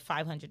cards that are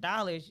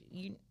 $500,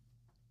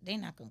 they're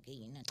not going to give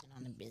you nothing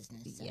on the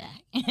business side.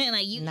 Yeah.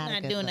 Like you're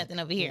not doing nothing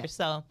over here. Yeah.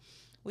 So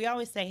we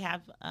always say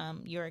have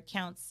your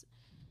accounts,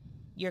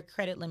 your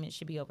credit limit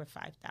should be over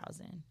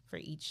 $5,000 for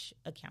each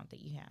account that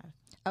you have.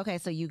 Okay,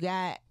 so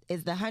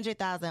is the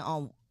 $100,000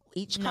 on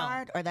each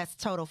card, or that's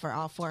total for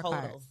all 4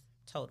 cards?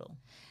 Total.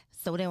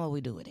 So then what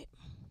we do with it?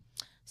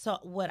 So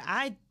what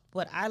I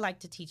like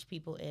to teach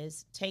people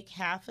is take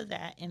half of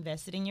that,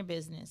 invest it in your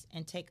business,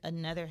 and take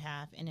another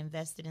half and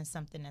invest it in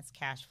something that's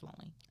cash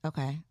flowing.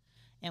 Okay.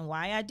 And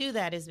why I do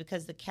that is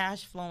because the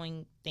cash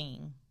flowing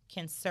thing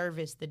can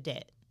service the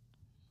debt.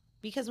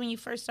 Because when you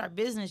first start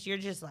business, you're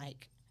just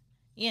like,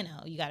 you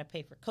got to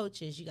pay for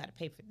coaches, you got to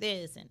pay for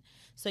this. And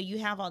so you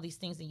have all these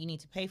things that you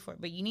need to pay for.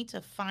 But you need to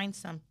find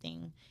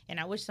something, and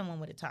I wish someone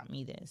would have taught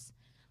me this.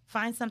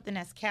 Find something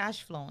that's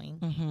cash flowing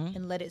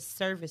and let it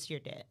service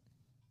your debt.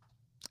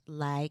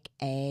 Like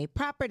a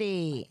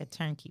property. Like a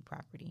turnkey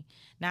property.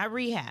 Not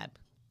rehab.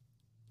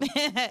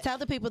 Tell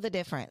the people the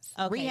difference.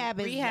 Okay. Rehab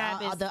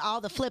is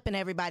all the flipping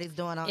everybody's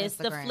doing on it's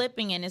Instagram. It's the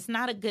flipping, and it's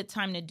not a good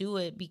time to do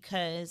it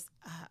because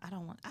I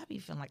be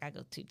feeling like I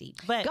go too deep.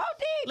 But go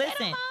deep.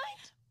 Listen,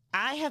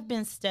 I have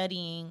been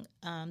studying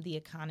the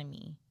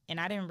economy,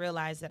 and I didn't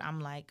realize that I'm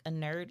like a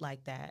nerd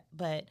like that.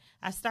 But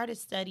I started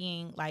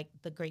studying like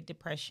the Great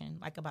Depression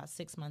like about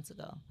 6 months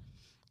ago.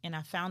 And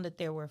I found that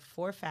there were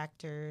 4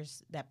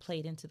 factors that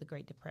played into the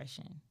Great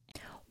Depression.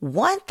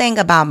 One thing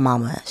about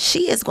Mama,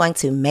 she is going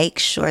to make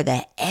sure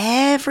that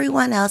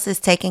everyone else is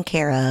taken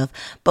care of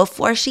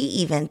before she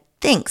even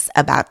thinks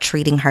about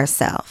treating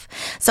herself.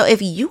 So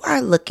if you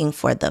are looking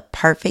for the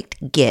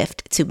perfect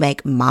gift to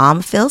make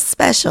mom feel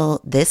special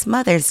this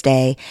Mother's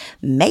Day,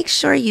 make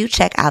sure you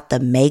check out the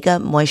Mega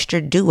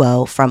Moisture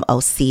Duo from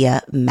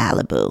Osea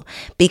Malibu,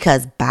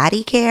 because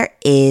body care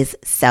is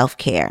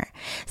self-care.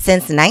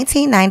 Since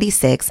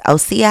 1996,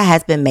 Osea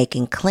has been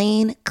making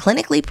clean,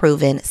 clinically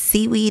proven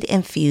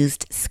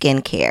seaweed-infused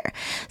skincare.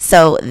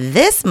 So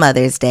this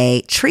Mother's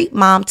Day, treat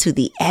mom to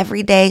the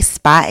everyday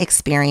spa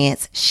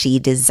experience she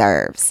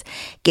deserves.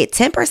 Get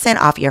 10%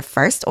 off your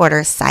first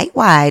order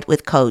site-wide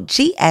with code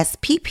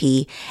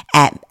GSPP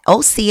at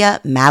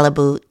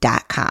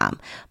OseaMalibu.com.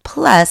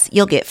 Plus,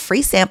 you'll get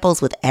free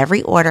samples with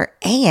every order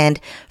and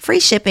free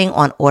shipping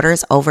on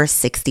orders over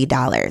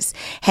 $60.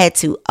 Head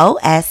to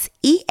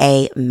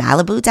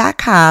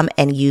OSEAMalibu.com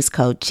and use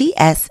code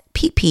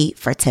GSPP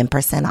for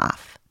 10%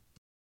 off.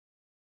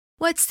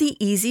 What's the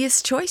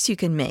easiest choice you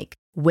can make?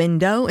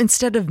 Window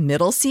instead of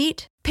middle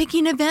seat?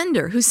 Picking a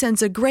vendor who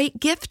sends a great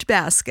gift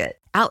basket?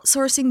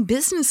 Outsourcing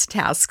business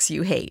tasks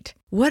you hate?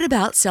 What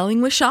about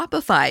selling with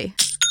Shopify?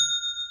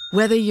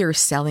 Whether you're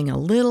selling a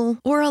little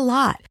or a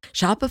lot,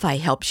 Shopify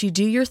helps you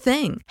do your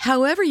thing,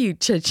 however you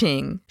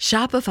cha-ching.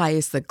 Shopify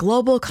is the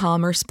global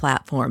commerce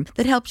platform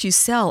that helps you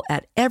sell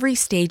at every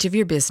stage of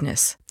your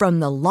business. From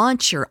the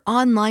launch your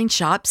online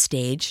shop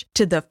stage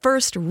to the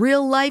first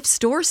real-life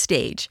store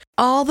stage,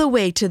 all the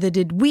way to the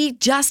did we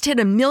just hit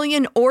a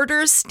million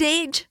orders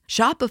stage.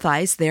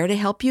 Shopify's there to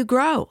help you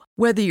grow.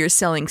 Whether you're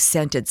selling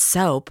scented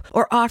soap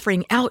or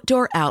offering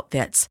outdoor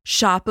outfits,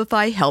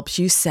 Shopify helps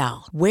you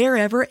sell.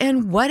 Wherever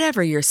and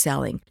whatever you're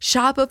selling,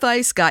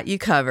 Shopify's got you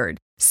covered.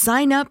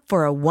 Sign up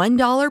for a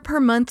 $1 per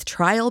month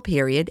trial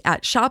period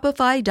at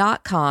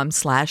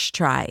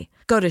shopify.com/try.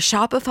 Go to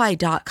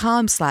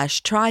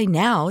shopify.com/try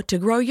now to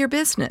grow your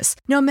business,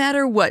 no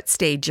matter what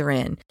stage you're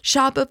in.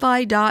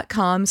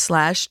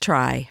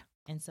 Shopify.com/try.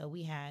 And so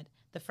we had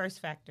the first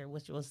factor,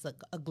 which was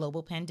a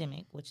global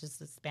pandemic, which is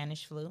the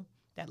Spanish flu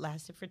that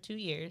lasted for 2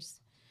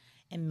 years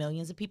and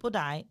millions of people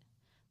died.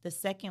 The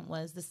second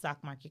was the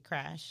stock market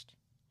crashed.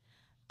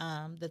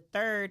 The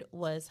third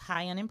was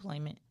high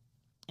unemployment.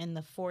 And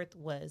the fourth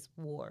was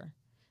war.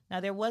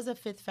 Now, there was a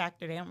fifth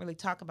factor. They don't really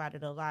talk about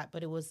it a lot,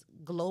 but it was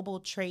global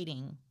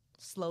trading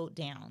slowed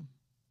down.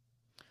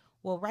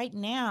 Well, right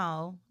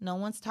now, no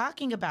one's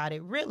talking about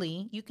it,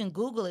 really. You can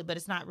Google it, but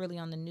it's not really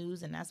on the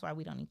news, and that's why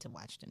we don't need to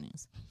watch the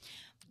news.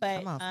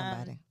 But Come on,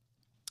 somebody.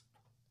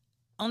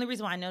 Only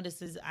reason why I know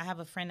this is I have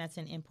a friend that's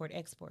in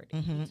import-export.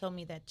 And he told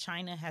me that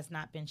China has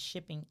not been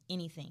shipping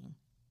anything.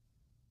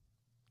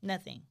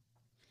 Nothing.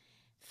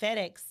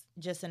 FedEx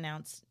just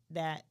announced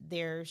that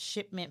their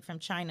shipment from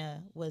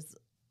China was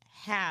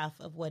half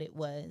of what it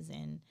was.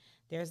 And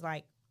there's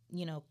like,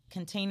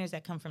 containers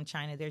that come from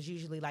China. There's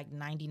usually like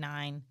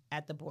 99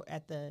 at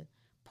the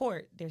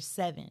port. There's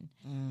 7.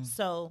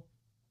 So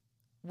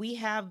we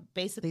have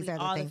basically these are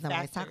all the things the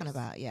nobody's factors. talking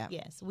about. Yeah.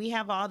 Yes, we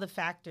have all the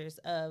factors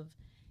of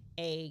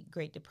a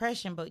Great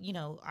Depression, but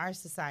our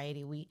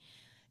society,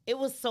 it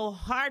was so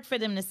hard for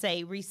them to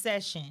say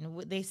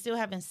recession. They still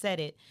haven't said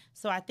it.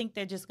 So I think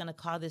they're just going to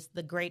call this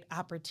the Great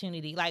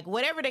Opportunity. Like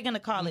whatever they're going to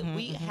call it,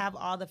 we have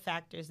all the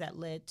factors that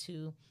led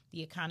to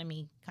the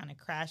economy kind of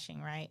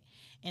crashing, right?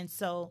 And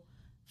so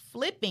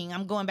flipping,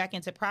 I'm going back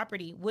into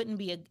property, it wouldn't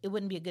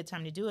be a good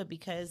time to do it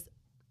because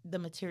the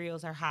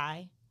materials are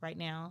high right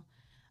now.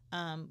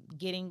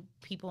 Getting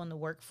people in the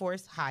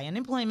workforce, high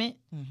unemployment,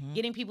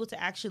 getting people to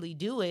actually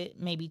do it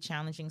may be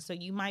challenging. So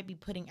you might be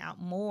putting out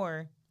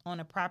more on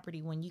a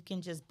property when you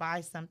can just buy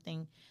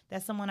something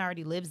that someone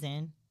already lives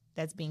in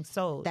that's being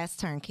sold. That's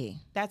turnkey.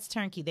 That's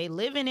turnkey. They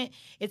live in it.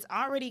 It's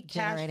already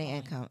Generating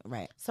cash income,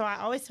 right. So I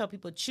always tell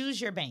people,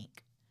 choose your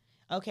bank.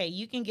 Okay,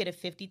 you can get a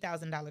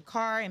 $50,000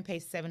 car and pay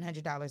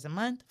 $700 a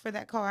month for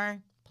that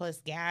car,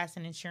 plus gas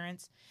and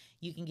insurance.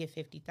 You can get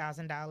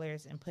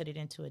 $50,000 and put it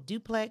into a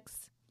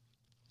duplex.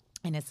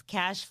 And it's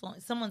cash flow.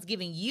 Someone's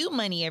giving you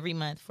money every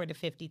month for the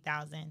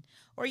 $50,000,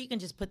 or you can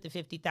just put the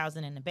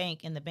 $50,000 in the bank,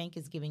 and the bank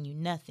is giving you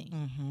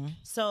nothing.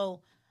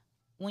 So,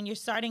 when you're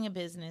starting a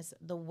business,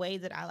 the way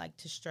that I like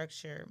to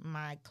structure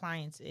my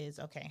clients is,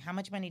 okay, how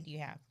much money do you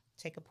have?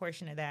 Take a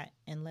portion of that,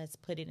 and let's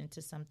put it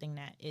into something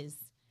that is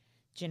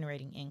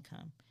generating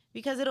income,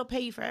 because it'll pay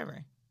you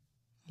forever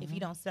if you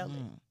don't sell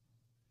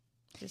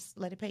it. Just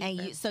let it pay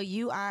you. And so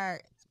you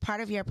are. Part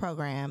of your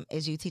program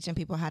is you teaching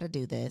people how to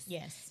do this.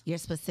 Yes. You're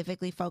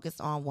specifically focused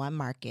on one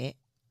market,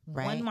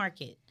 right? One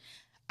market.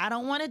 I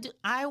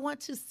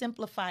want to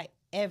simplify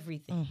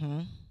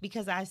everything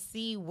because I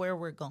see where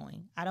we're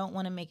going. I don't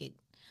want to make it,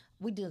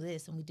 we do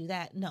this and we do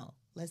that. No,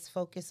 let's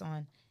focus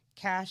on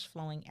cash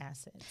flowing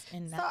assets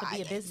and not to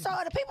be a business. So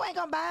the people ain't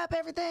going to buy up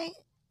everything?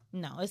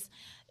 No,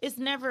 it's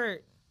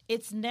never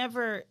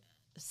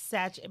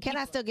saturated. Can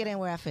I still get in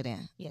where I fit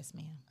in? Yes,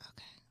 ma'am.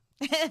 Okay.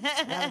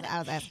 I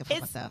was asking for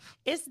myself.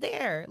 It's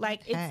there.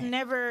 Like, it's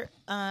never,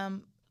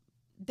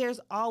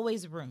 there's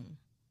always room.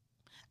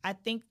 I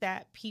think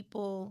that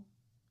people,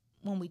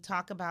 when we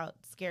talk about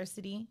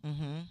scarcity,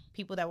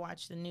 people that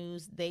watch the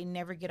news, they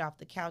never get off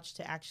the couch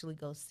to actually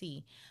go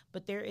see.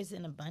 But there is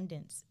an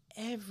abundance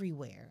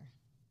everywhere.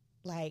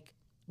 Like,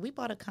 we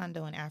bought a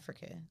condo in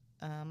Africa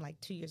like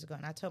 2 years ago,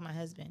 and I told my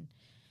husband,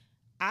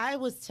 I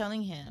was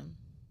telling him,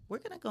 we're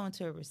going to go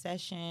into a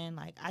recession.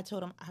 Like, I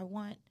told him,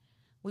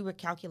 we were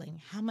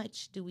calculating how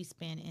much do we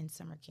spend in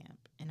summer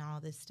camp and all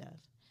this stuff.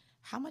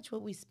 How much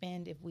would we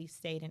spend if we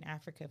stayed in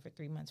Africa for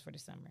 3 months for the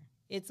summer?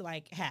 It's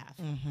like half.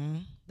 Mm-hmm.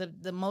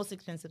 The most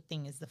expensive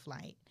thing is the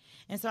flight.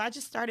 And so I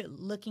just started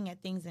looking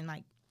at things and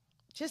like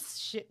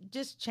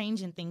just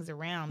changing things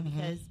around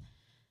because,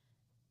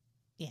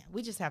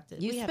 we just have to.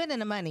 You're spending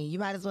the money. You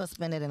might as well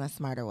spend it in a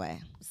smarter way.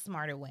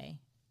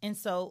 And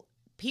so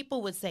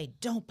people would say,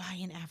 don't buy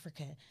in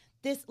Africa.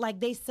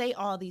 They say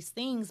all these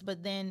things,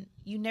 but then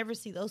you never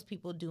see those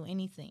people do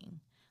anything.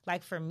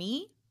 Like for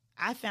me,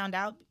 I found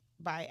out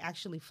by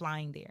actually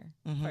flying there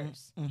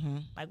first. Mm-hmm.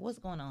 Like, what's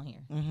going on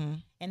here? Mm-hmm.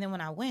 And then when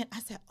I went, I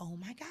said, oh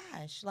my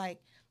gosh, like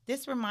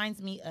this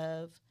reminds me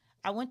of,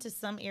 I went to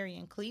some area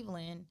in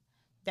Cleveland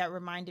that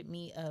reminded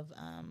me of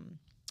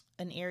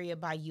an area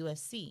by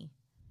USC.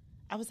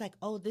 I was like,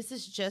 oh, this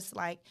is just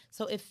like,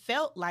 so it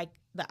felt like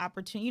the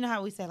opportunity. You know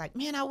how we say like,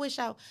 man, I wish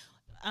our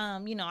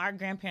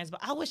grandparents, but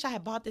I wish I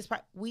had bought this.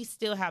 We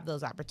still have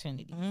those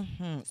opportunities.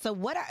 Mm-hmm. So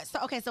what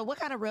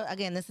kind of real,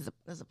 again, this is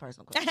a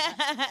personal question.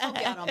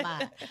 Hope y'all don't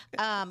mind.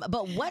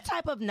 But what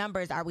type of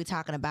numbers are we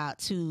talking about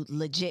to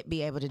legit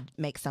be able to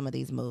make some of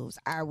these moves?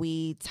 Are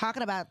we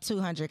talking about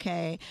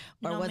 200K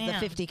or No, was ma'am.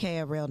 the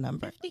 50K a real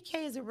number?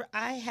 50K is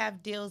I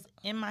have deals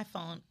in my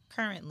phone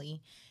currently.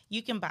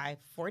 You can buy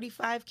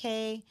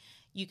 45K.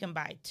 You can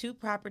buy 2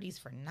 properties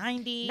for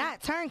 90.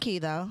 Not turnkey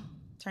though.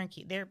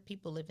 Turnkey. There are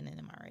people living in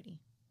them already.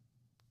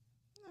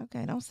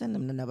 Okay, don't send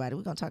them to nobody.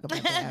 We're going to talk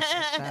about that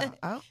after the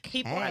show. Okay.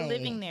 People are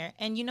living there.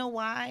 And you know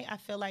why I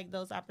feel like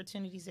those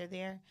opportunities are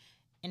there?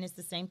 And it's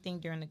the same thing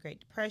during the Great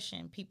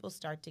Depression. People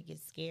start to get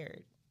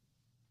scared,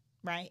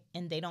 right?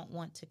 And they don't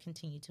want to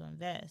continue to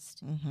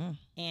invest.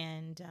 Mm-hmm.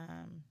 And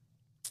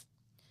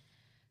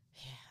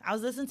I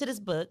was listening to this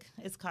book.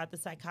 It's called The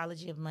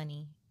Psychology of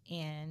Money.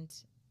 And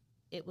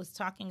it was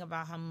talking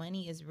about how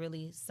money is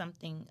really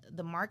something,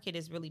 the market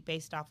is really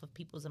based off of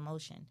people's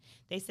emotion.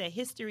 They said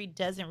history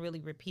doesn't really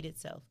repeat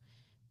itself.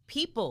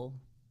 People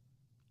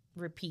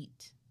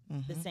repeat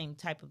the same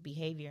type of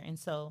behavior. And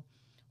so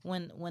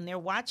when they're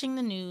watching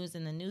the news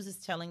and the news is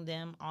telling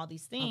them all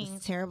these things. All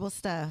this terrible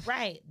stuff.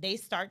 Right. They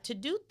start to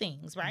do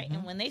things, right?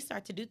 And when they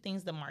start to do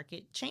things, the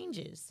market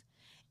changes.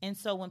 And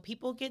so when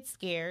people get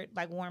scared,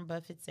 like Warren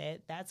Buffett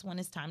said, that's when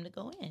it's time to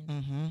go in.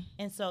 Mm-hmm.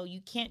 And so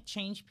you can't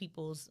change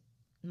people's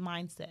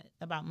mindset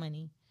about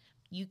money.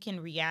 You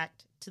can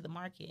react to the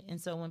market.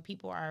 And so when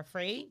people are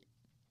afraid,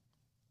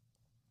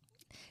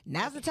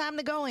 now's the time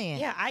to go in.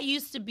 Yeah, I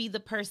used to be the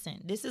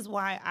person. This is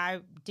why I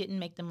didn't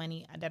make the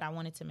money that I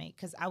wanted to make,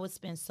 because I would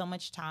spend so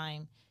much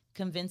time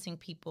convincing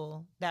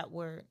people that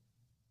were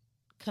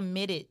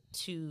committed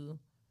to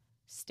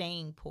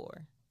staying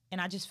poor.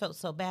 And I just felt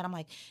so bad. I'm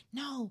like,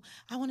 no,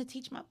 I want to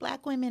teach my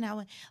Black women.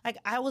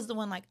 I was the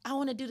one like, I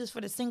want to do this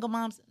for the single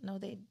moms. No,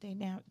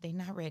 they're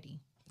not ready.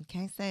 You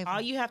can't save All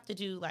them. you have to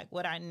do, like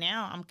what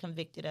I'm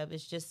convicted of,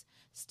 is just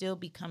still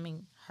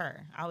becoming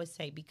her. I always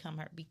say become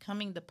her.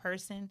 Becoming the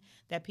person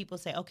that people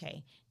say,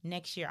 okay,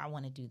 next year I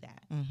want to do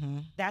that. Mm-hmm.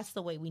 That's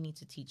the way we need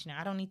to teach now.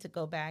 I don't need to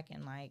go back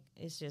and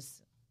it's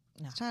just,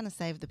 no. Trying to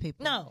save the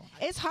people. No.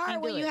 It's hard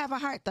Can't when do you it. have a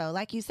heart, though.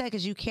 Like you said,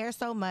 because you care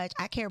so much.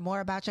 I care more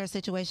about your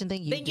situation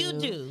than you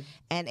do.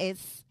 And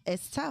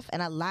it's tough.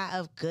 And a lot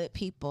of good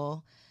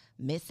people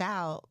miss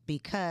out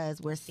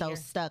because we're so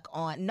stuck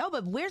on. No,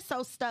 but we're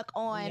so stuck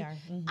on, We are.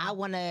 Mm-hmm. I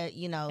want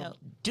to,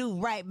 do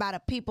right by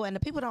the people. And the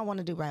people don't want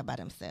to do right by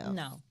themselves.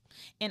 No.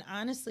 And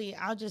honestly,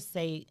 I'll just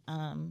say,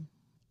 I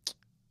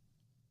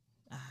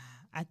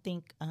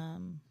think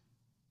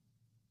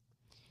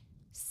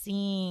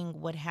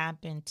seeing what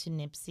happened to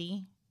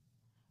Nipsey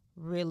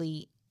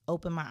really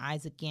opened my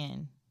eyes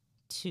again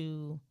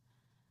to,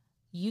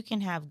 you can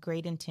have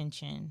great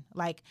intention.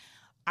 Like,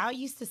 I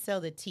used to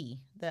sell the tea,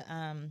 the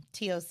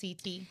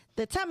TOCT.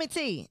 The tummy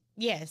tea.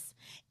 Yes.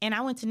 And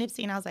I went to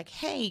Nipsey and I was like,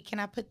 hey, can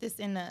I put this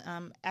in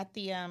the, at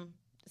the,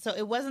 so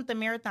it wasn't the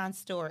Marathon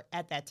store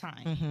at that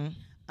time.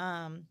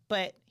 Mm-hmm.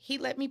 But he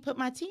let me put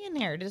my tea in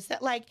there. Just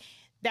like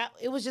that,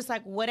 it was just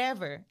like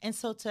whatever. And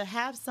so to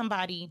have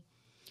somebody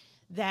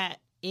that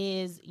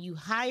is, you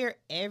hire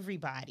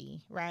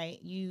everybody, right?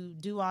 You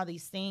do all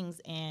these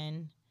things.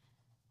 And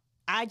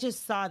I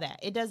just saw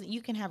that.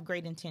 You can have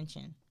great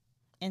intention.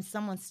 And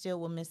someone still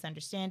will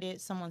misunderstand it.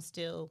 Someone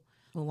still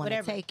will want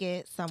to take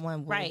it.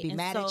 Someone will be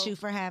mad at you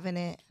for having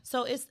it.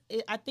 So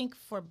I think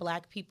for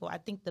Black people, I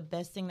think the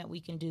best thing that we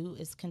can do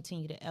is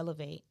continue to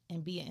elevate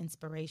and be an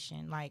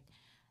inspiration. Like,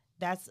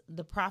 that's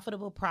the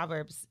Profitable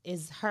Proverbs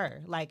is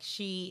her. Like,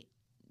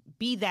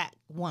 be that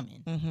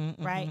woman,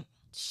 right? Mm-hmm.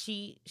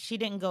 She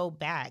didn't go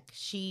back.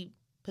 She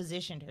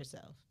positioned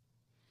herself.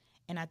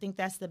 And I think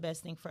that's the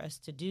best thing for us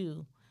to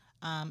do,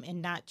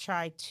 and not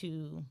try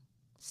to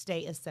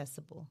stay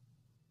accessible.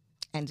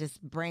 and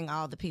just bring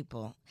all the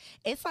people.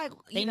 It's like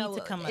They need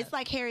to come it's up.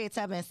 like Harriet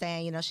Tubman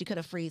saying, she could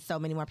have freed so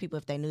many more people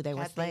if they knew they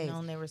were Had they slaves.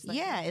 known they were slaves.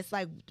 Yeah, it's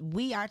like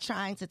we are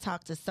trying to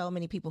talk to so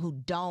many people who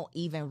don't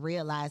even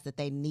realize that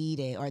they need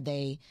it, or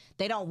they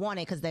don't want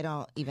it because they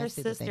don't even Her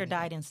see that they sister need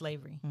died in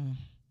slavery.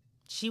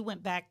 She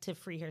went back to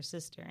free her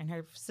sister, and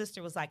her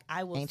sister was like,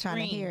 I will Ain't trying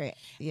to scream. hear it.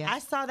 Yeah. I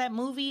saw that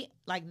movie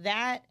like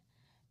that,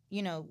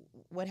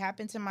 what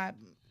happened to my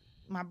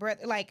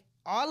brother, like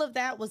all of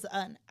that was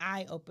an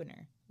eye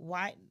opener.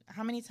 Why?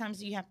 How many times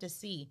do you have to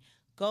see?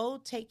 Go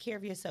take care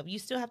of yourself. You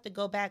still have to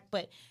go back,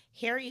 but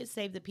Harriet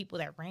saved the people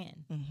that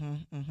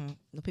ran.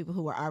 The people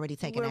who were already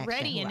taking We're action,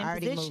 ready who and were in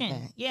already position.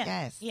 moving. Yeah.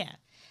 Yes. Yeah.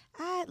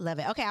 I love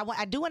it. Okay,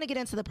 I do want to get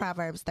into the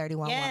Proverbs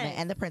 31 woman Yes.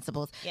 and the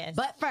principles. Yes.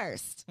 But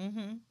first,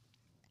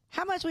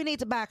 how much we need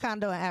to buy a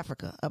condo in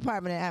Africa,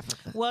 apartment in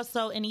Africa? Well,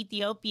 so in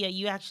Ethiopia,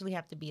 you actually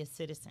have to be a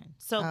citizen.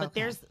 So, but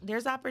Okay.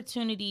 there's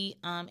opportunity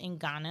in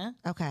Ghana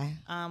Okay.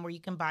 where you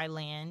can buy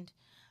land.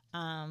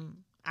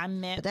 I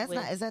met, But that's with,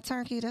 not, is that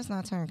turnkey? That's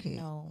not turnkey.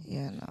 No.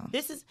 Yeah, no.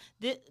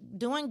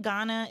 Doing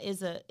Ghana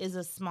is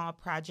a small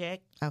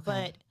project,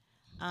 Okay.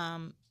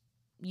 but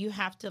you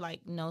have to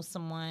like know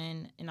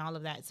someone and all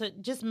of that. So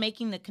just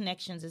making the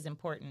connections is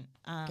important.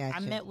 I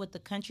Gotcha. met with the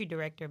country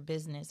director of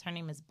business. Her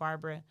name is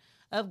Barbara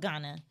of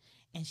Ghana,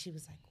 and she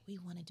was like, "We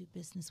want to do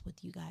business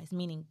with you guys,"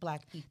 meaning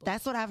Black people.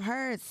 That's what I've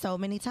heard so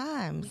many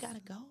times. We gotta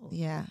go.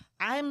 Yeah.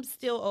 I'm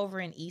still over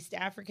in East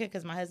Africa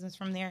because my husband's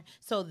from there.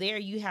 So there,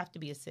 you have to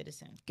be a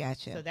citizen.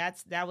 Gotcha. So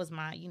that was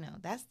my,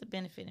 that's the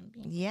benefit in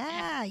being.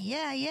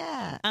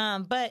 Yeah.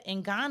 But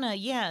in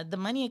Ghana, the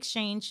money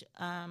exchange,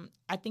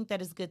 I think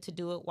that is good to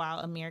do it while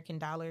American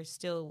dollar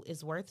still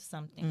is worth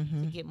something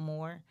to get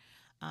more.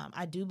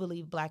 I do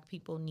believe Black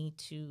people need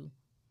to.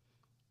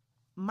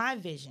 My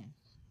vision.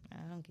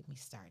 Don't get me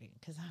started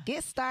because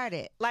Get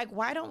started. like,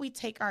 why don't we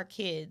take our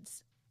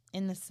kids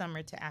in the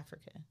summer to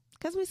Africa?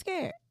 Because we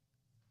scared.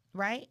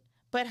 Right?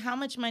 But how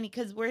much money?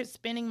 Because we're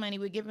spending money.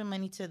 We're giving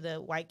money to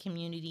the white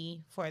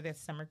community for their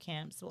summer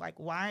camps. So, like,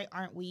 why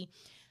aren't we?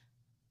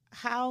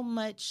 How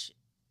much?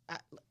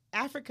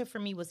 Africa for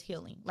me was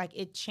healing. Like,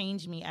 it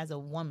changed me as a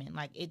woman.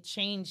 Like, it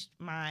changed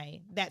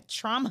that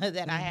trauma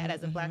that I had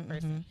as a Black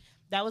person.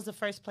 That was the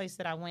first place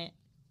that I went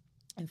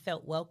and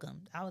felt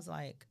welcomed. I was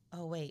like,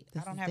 oh wait,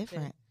 This I don't is have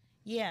different. to.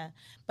 Yeah,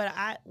 but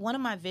one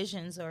of my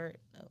visions or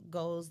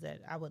goals that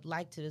I would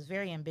like to is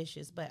very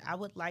ambitious, but I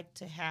would like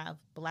to have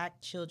Black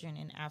children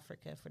in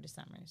Africa for the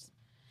summers.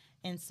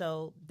 And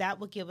so that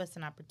would give us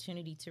an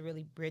opportunity to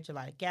really bridge a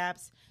lot of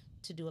gaps,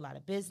 to do a lot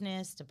of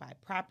business, to buy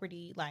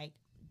property. Like,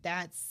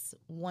 that's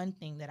one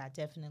thing that I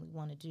definitely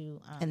want to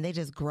do. And they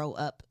just grow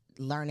up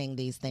learning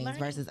these things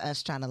versus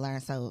us trying to learn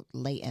so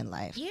late in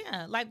life.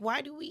 Yeah, like why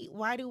do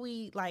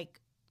we like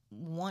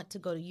want to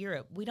go to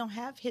Europe? We don't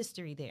have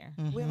history there.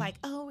 We're like,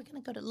 oh, we're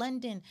gonna go to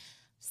London.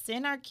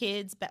 Send our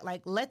kids back,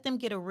 like let them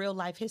get a real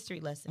life history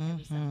lesson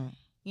every summer.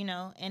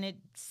 And it's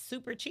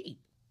super cheap.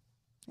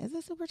 Is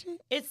it super cheap?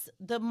 It's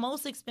the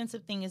most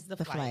expensive thing is the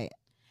The flight.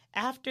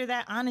 After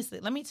that, honestly,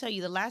 let me tell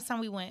you, the last time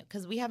we went,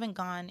 because we haven't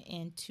gone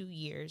in 2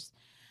 years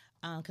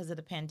because of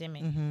the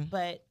pandemic,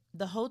 but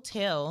the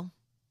hotel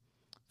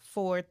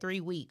for 3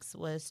 weeks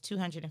was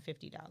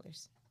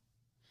 $250.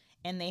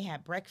 And they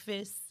had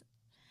breakfast.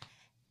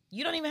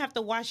 You don't even have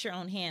to wash your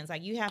own hands.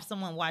 Like, you have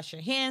someone wash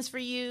your hands for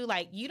you.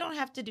 Like, you don't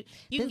have to do.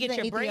 You can This get is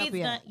in your braids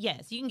Ethiopia. done.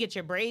 Yes, you can get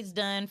your braids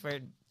done for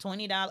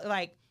 $20.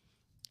 Like,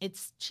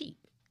 it's cheap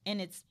and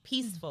it's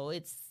peaceful.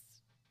 It's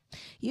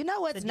You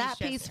know what's The not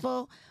de-stressor.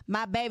 peaceful?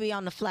 My baby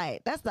on the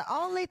flight. That's the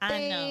only I know.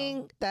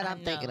 thing that I I'm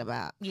thinking know.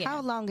 about. Yeah.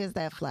 How long is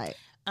that flight?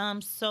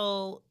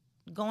 So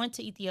going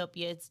to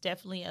Ethiopia, it's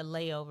definitely a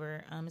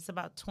layover. It's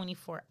about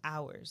 24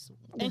 hours,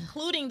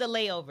 including the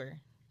layover,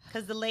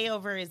 because the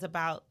layover is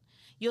about.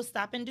 You'll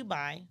stop in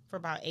Dubai for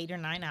about 8 or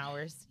 9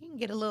 hours. You can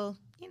get a little,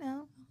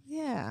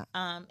 Yeah.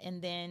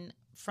 and then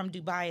from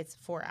Dubai, it's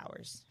 4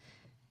 hours.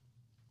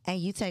 And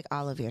you take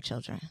all of your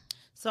children.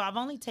 So I've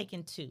only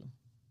taken two.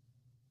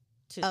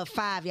 Of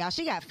 5, y'all.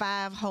 She got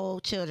 5 whole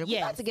children. We're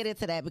Yes. about to get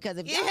into that because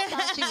if y'all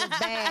thought she was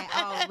bad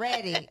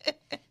already,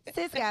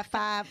 sis got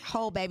 5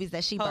 whole babies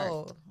that she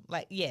birthed.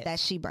 Yes. That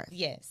she birthed.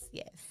 Yes.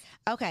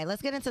 Okay,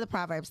 let's get into the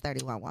Proverbs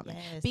 31 woman.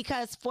 Yes.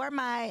 Because for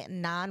my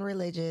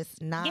non-religious,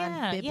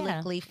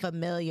 non-biblically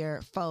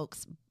familiar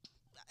folks,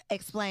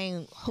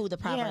 explain who the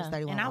Proverbs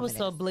 31 and I was woman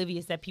so is.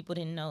 oblivious that people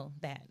didn't know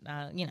that,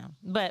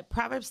 But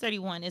Proverbs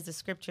 31 is a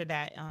scripture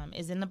that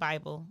is in the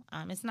Bible.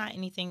 It's not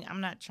anything,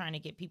 I'm not trying to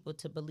get people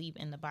to believe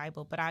in the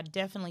Bible, but I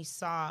definitely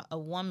saw a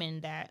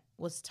woman that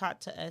was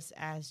taught to us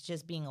as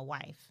just being a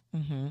wife.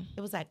 Mm-hmm.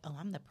 It was like, oh,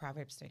 I'm the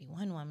Proverbs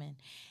 31 woman.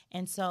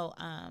 And so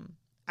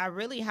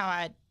how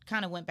I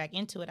kind of went back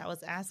into it, I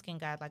was asking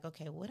God, like,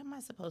 okay, what am I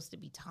supposed to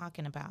be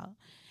talking about?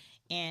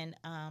 And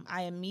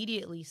I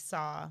immediately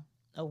saw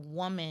a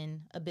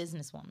woman, a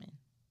businesswoman.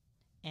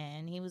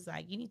 And he was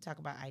like, you need to talk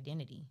about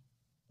identity.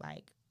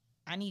 Like,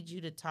 I need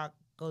you to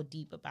go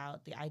deep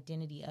about the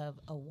identity of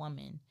a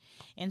woman.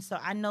 And so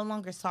I no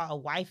longer saw a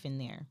wife in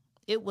there.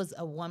 It was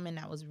a woman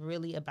that was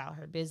really about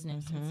her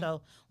business. And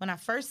so when I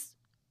first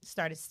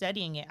started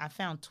studying it, I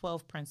found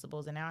 12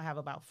 principles, and now I have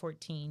about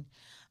 14.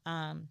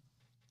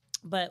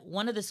 But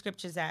one of the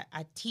scriptures that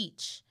I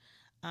teach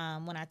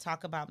when I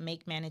talk about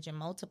make, manage, and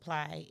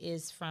multiply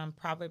is from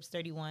Proverbs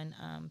 31,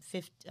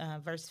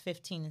 verse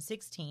 15 and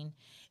 16.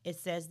 It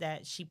says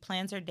that she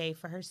plans her day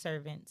for her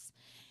servants.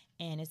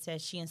 And it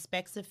says she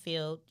inspects a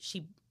field.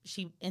 She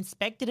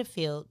inspected a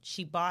field.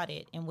 She bought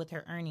it. And with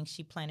her earnings,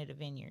 she planted a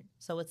vineyard.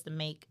 So it's the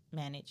make,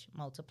 manage,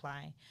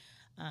 multiply.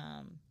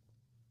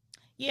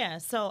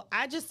 So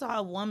I just saw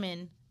a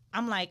woman.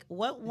 I'm like,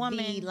 what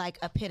woman? The like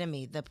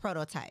epitome, the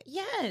prototype.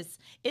 Yes.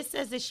 It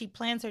says that she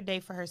plans her day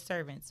for her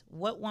servants.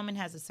 What woman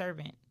has a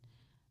servant?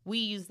 We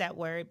use that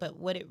word, but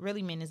what it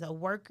really means is a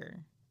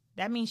worker.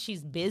 That means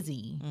she's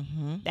busy.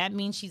 Mm-hmm. That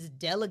means she's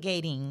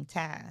delegating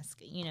tasks.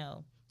 You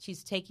know,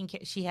 she's taking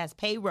care. She has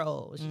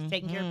payroll. She's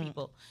taking care of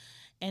people.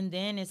 And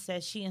then it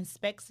says she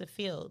inspects the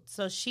field.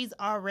 So she's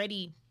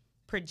already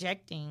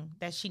projecting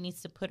that she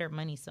needs to put her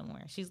money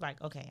somewhere. She's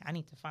like, okay, I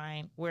need to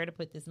find where to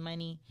put this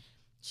money.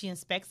 She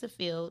inspects the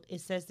field. It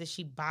says that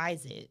she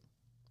buys it,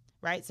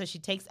 right? So she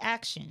takes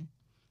action.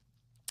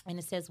 And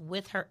it says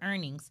with her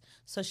earnings.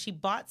 So she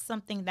bought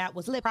something that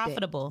was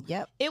profitable.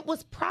 Yep. It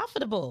was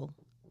profitable.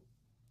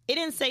 It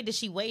didn't say that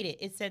she waited.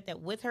 It said that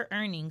with her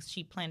earnings,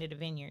 she planted a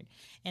vineyard.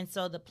 And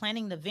so the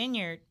planting the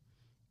vineyard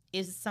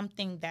is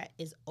something that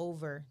is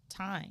over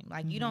time.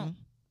 Like you don't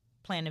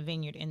plant a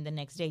vineyard and the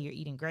next day you're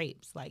eating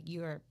grapes. Like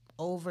you're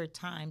over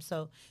time.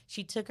 So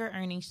she took her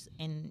earnings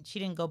and she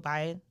didn't go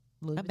buy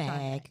Louis A Vuitton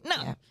bag. No,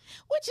 Yeah.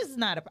 which is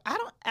not I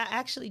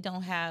actually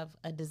don't have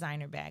a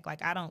designer bag.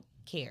 Like I don't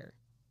care.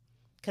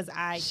 Cause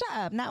Shut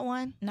up, not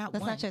one. Not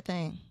That's one. not your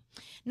thing.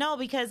 No,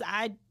 because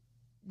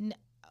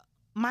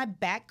my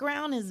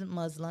background is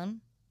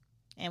Muslim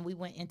and we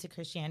went into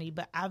Christianity,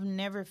 but I've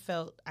never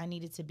felt I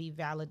needed to be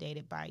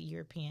validated by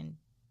European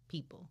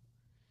people.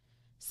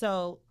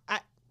 So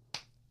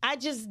I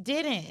just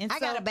didn't. And I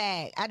got a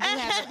bag. I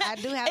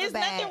do have a There's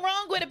bag. nothing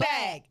wrong with a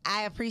bag.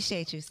 I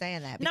appreciate you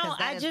saying that No, because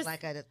that I is just-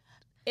 like a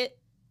It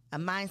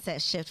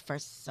mindset shift for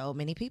so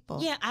many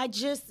people. Yeah, I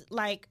just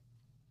like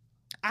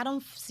I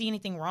don't see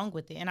anything wrong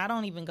with it, and I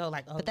don't even go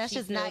like, oh, But that's she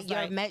just not feels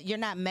your. like- You're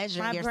not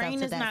measuring my yourself brain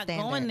to is that not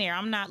standard. going there.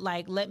 I'm not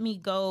like, let me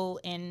go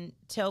and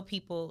tell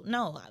people.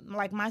 No,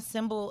 like my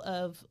symbol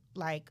of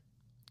like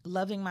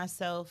loving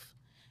myself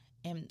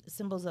and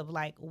symbols of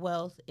like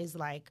wealth is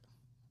like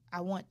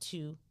I want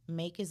to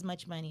make as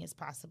much money as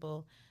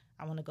possible.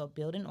 I want to go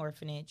build an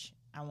orphanage.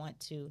 I want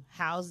to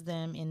house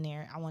them in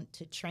there. I want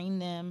to train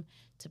them,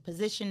 to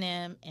position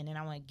them, and then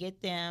I want to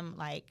get them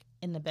like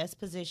in the best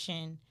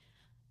position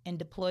and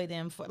deploy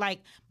them for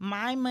like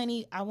my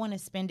money. I want to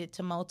spend it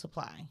to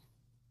multiply.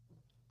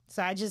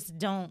 So I just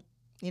don't.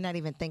 You're not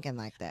even thinking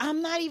like that.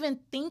 I'm not even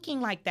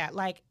thinking like that.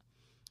 Like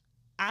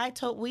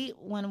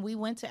when we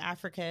went to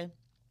Africa,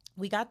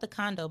 we got the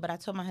condo, but I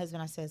told my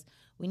husband, I says,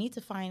 we need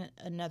to find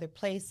another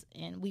place.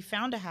 And we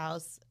found a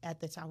house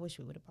at the time. I wish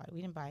we would have bought it.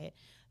 We didn't buy it.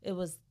 It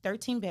was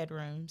 13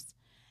 bedrooms.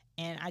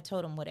 And I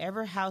told him,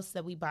 whatever house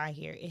that we buy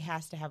here, it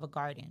has to have a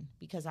garden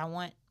because I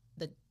want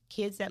the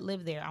kids that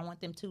live there, I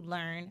want them to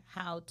learn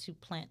how to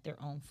plant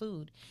their own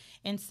food.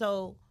 And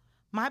so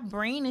my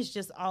brain is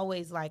just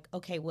always like,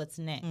 okay, what's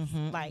next?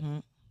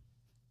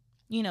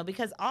 You know,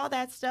 because all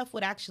that stuff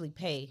would actually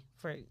pay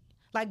for,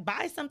 like,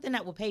 buy something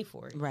that will pay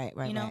for it. Right,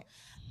 You know, right.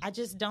 I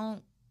just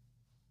don't.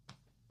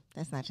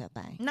 That's not your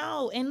thing.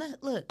 No, and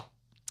look,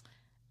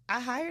 I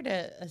hired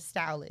a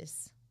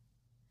stylist,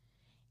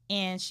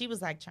 and she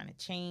was like trying to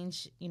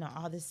change, you know,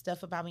 all this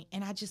stuff about me,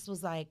 and I just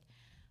was like,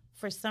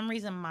 for some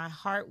reason, my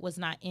heart was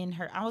not in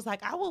her. I was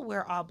like, I will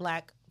wear all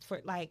black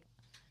for like,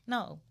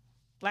 no,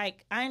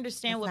 like I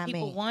understand That's what not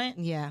people me. want.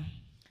 Yeah.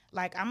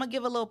 Like I'm gonna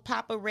give a little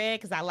pop of red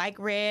because I like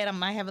red. I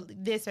might have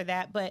this or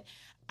that, but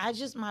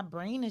my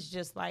brain is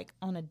just like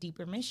on a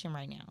deeper mission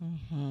right now.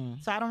 Mm-hmm.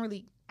 So I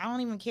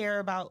don't even care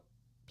about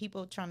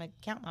people trying to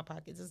count my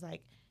pockets. It's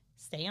like,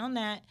 stay on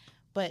that.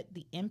 But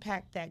the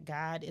impact that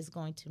God is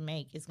going to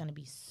make is going to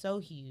be so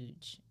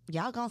huge.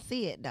 Y'all gonna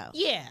see it though.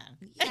 Yeah.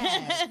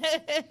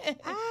 Yes.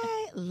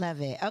 I love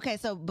it. Okay,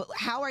 so but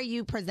how are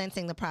you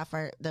presenting the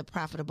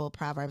profitable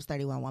Proverbs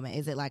 31 woman?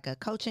 Is it like a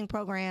coaching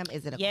program?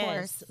 Is it a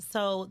course?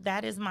 So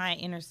that is my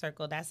inner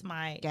circle. That's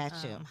my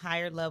Got you.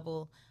 higher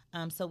level.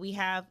 So we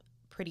have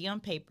Pretty on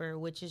Paper,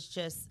 which is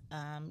just,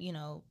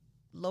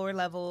 lower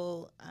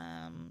level,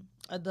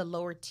 the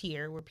lower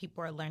tier where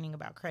people are learning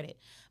about credit.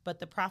 But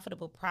the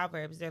Profitable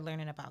Proverbs, they're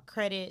learning about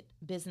credit,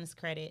 business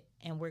credit,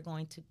 and we're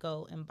going to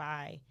go and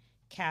buy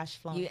cash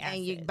flowing assets.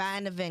 And you're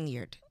buying a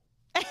vineyard.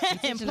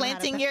 and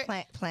planting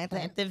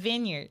plant the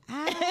vineyard.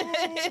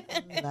 I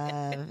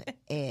love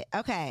it.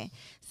 Okay.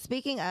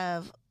 Speaking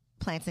of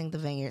planting the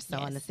vineyard,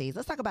 sowing Yes. the seeds,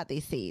 let's talk about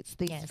these seeds,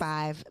 these Yes.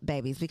 5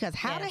 babies, because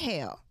how the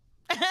hell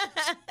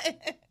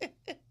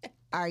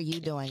are you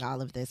doing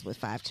all of this with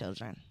 5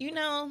 children You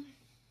know,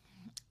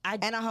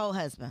 and a whole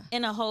husband?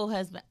 and a whole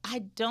husband. I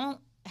don't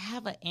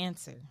have an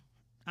answer,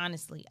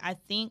 honestly. I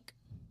think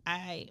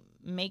I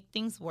make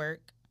things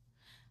work.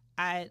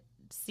 I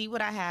see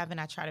what I have and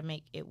I try to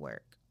make it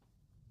work.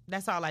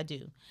 That's all I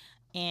do.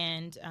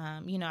 And,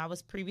 I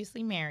was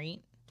previously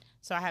married.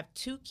 So I have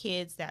 2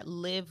 kids that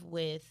live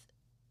with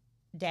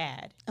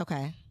dad.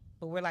 Okay.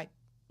 But we're like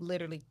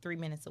literally 3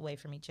 minutes away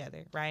from each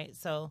other, right?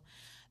 So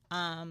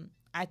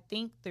I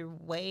think the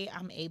way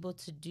I'm able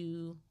to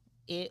do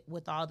it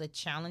with all the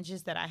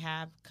challenges that I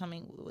have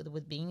coming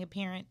with being a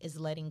parent is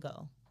letting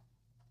go.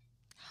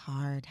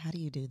 Hard. How do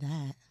you do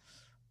that?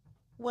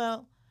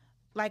 Well,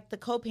 like the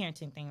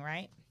co-parenting thing,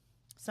 right?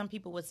 Some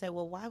people would say,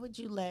 well, why would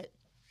you let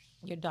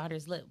your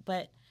daughters live?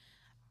 But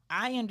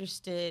I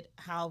understood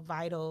how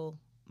vital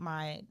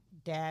my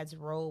dad's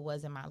role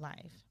was in my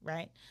life,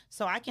 right?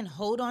 So I can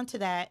hold on to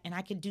that, and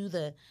I could do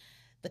the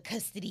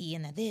custody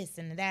and the this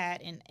and the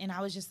that. And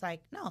I was just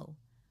like, no,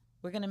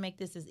 we're going to make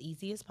this as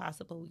easy as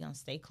possible. We're going to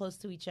stay close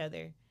to each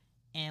other,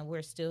 and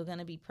we're still going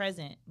to be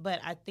present. But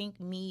I think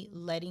me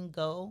letting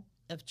go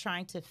of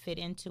trying to fit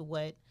into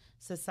what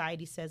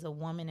society says a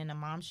woman and a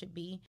mom should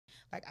be,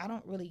 like, I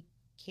don't really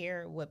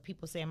care what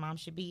people say a mom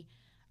should be.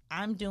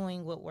 I'm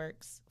doing what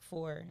works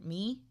for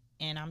me,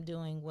 and I'm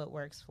doing what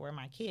works for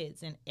my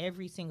kids. And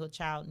every single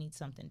child needs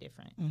something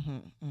different.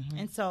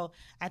 And so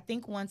I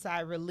think once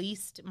I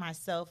released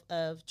myself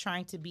of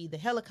trying to be the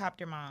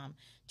helicopter mom,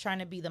 trying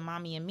to be the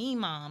mommy and me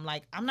mom,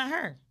 like, I'm not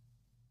her.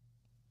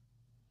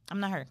 I'm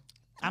not her.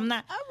 I'm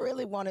not. I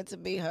really wanted to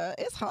be her.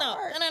 It's hard. No.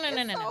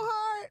 It's so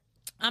hard.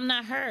 I'm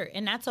not her,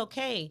 and that's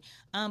okay.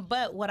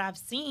 But what I've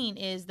seen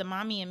is the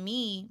mommy and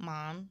me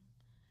mom,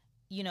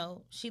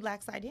 she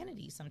lacks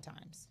identity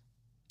sometimes.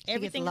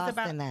 Everything gets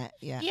lost in that.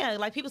 Yeah,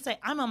 like people say,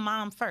 I'm a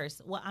mom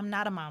first. Well, I'm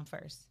not a mom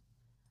first.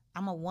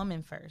 I'm a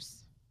woman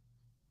first.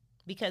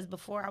 Because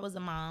before I was a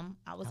mom,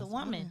 I was a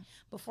woman.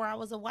 Before I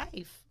was a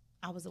wife,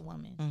 I was a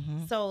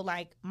woman. So,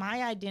 like,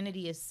 my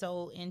identity is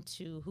so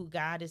into who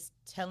God is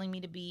telling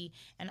me to be,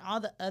 and all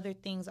the other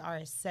things are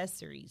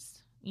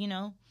accessories,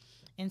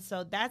 And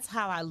so that's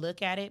how I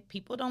look at it.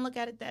 People don't look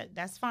at it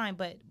that's fine,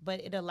 but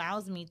it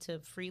allows me to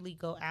freely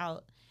go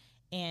out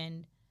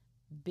and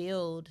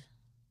build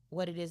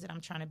what it is that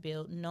I'm trying to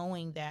build,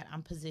 knowing that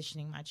I'm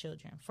positioning my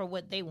children for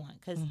what they want.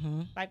 Because,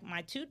 like,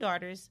 my 2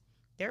 daughters,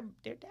 they're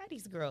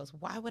daddy's girls.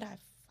 Why would I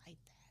fight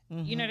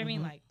that? You know what I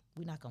mean? Like,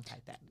 we're not going to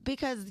fight that.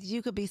 Because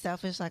you could be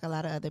selfish like a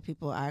lot of other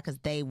people are, because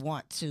they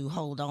want to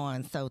hold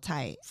on so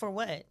tight. For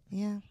what?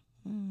 Yeah.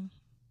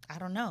 I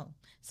don't know.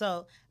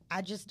 So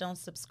I just don't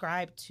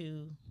subscribe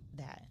to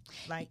that.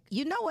 Like,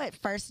 you know what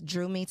first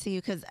drew me to you?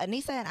 Because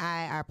Anissa and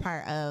I are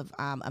part of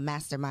a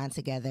mastermind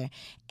together,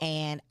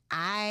 and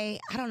I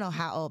don't know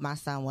how old my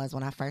son was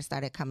when I first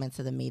started coming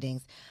to the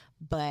meetings,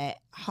 but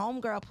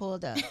homegirl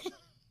pulled up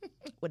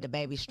with the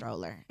baby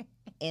stroller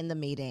in the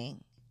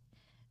meeting,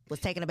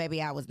 was taking the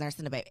baby out, was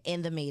nursing the baby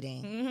in the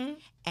meeting,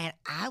 and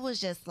I was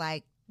just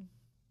like,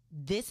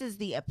 this is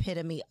the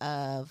epitome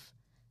of,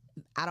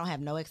 I don't have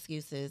no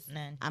excuses.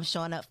 None. I'm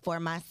showing up for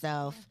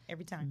myself.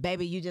 Every time.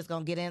 Baby, you just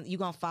going to get in, you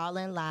going to fall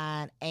in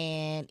line,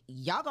 and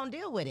y'all going to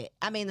deal with it.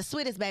 I mean, the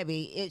sweetest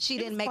baby, she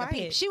didn't make quiet. a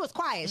peep. She was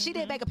quiet. She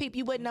didn't make a peep.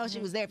 You wouldn't know she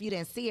was there if you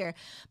didn't see her.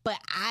 But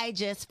I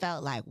just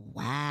felt like,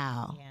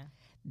 wow. Yeah.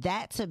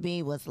 That to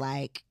me was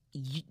like,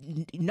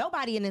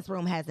 nobody in this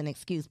room has an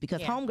excuse,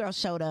 because homegirl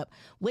showed up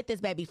with this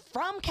baby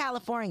from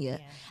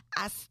California.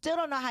 I still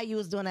don't know how you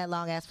was doing that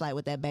long ass flight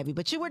with that baby,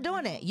 but you were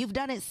doing it. You've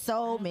done it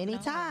so many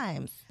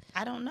times.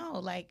 I don't know.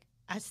 Like,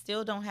 I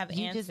still don't have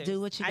answers. You just do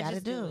what you got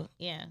to do.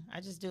 Yeah, I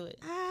just do it.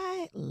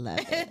 I love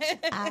it.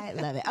 I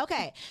love it.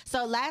 Okay,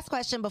 so last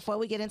question before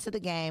we get into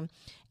the game.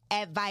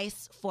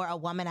 Advice for a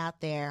woman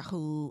out there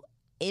who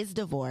is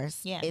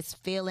divorced, is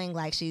feeling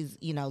like she's,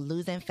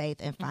 losing faith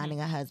in finding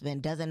a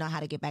husband, doesn't know how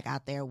to get back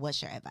out there. What's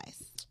your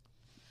advice?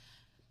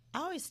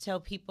 I always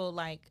tell people,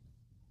 like,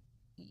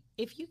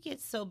 if you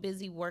get so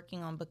busy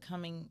working on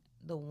becoming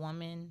the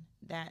woman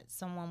that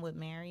someone would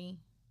marry,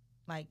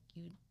 like,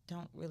 you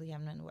don't really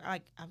have nothing to worry.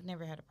 Like, I've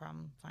never had a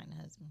problem finding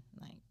a husband.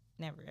 Like,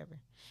 never, ever.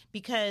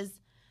 Because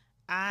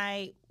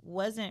I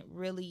wasn't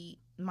really,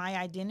 my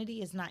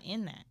identity is not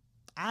in that.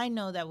 I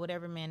know that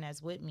whatever man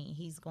that's with me,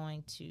 he's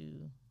going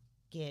to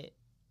get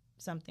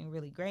something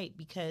really great,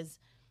 because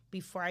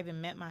before I even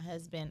met my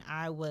husband,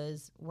 I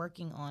was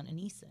working on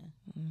Anissa.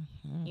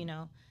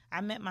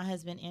 I met my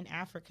husband in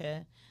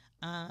Africa,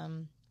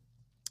 and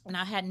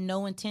I had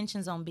no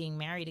intentions on being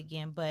married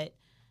again, but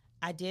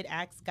I did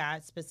ask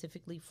God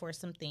specifically for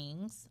some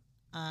things.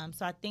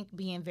 So I think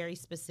being very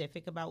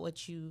specific about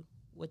what you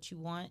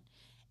want,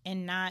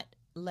 and not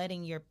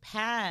letting your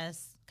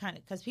past kind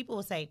of, because people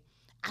will say,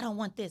 I don't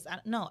want this.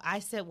 No, I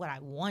said what I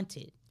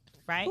wanted,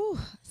 right? Ooh,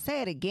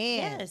 say it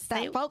again. Yes,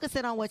 Stop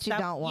focusing on what you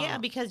don't want. Yeah,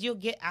 because you'll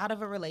get out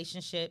of a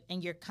relationship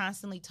and you're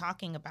constantly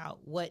talking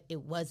about what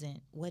it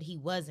wasn't, what he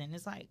wasn't.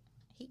 It's like,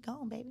 he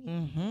gone,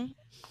 baby.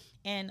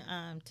 And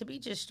to be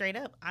just straight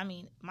up, I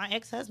mean, my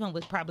ex-husband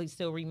would probably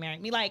still remarry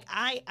me. Like,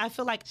 I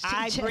feel like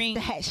I'm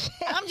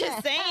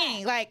just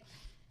saying, like,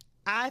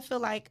 I feel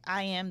like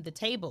I am the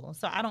table.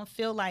 So I don't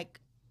feel like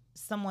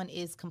someone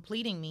is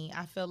completing me.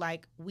 I feel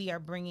like we are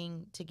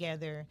bringing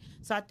together.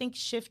 So I think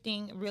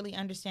shifting, really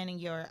understanding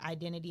your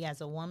identity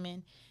as a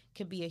woman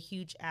could be a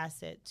huge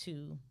asset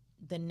to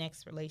the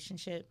next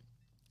relationship.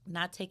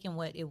 not taking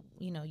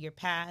your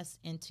past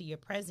into your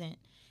present,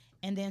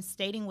 and then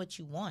stating what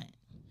you want.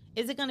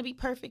 Is it going to be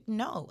perfect?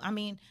 No. I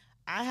mean,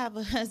 I have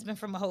a husband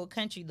from a whole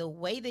country. The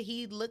way that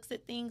he looks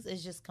at things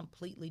is just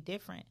completely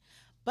different.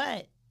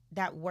 But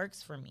that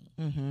works for me.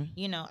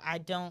 Mm-hmm. I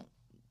don't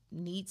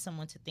need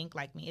someone to think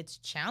like me. It's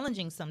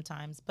challenging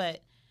sometimes,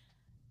 but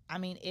I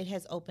mean, it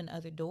has opened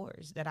other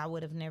doors that I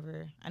would have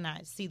never, and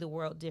I see the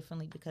world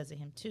differently because of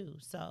him too.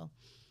 So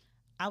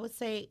I would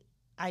say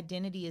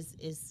identity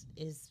is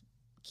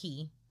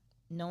key,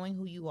 knowing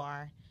who you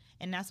are.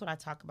 And that's what I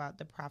talk about,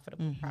 the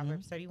profitable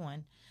Proverbs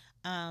 31.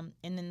 And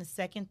then the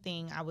second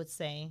thing I would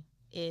say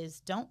is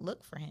don't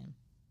look for him.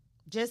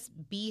 Just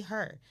be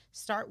her.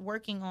 Start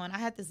working on, I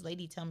had this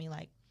lady tell me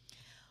like,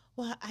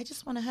 well, I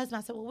just want a husband.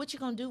 I said, well, what you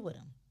going to do with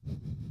him?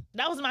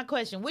 That was my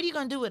question. What are you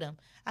going to do with him?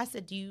 I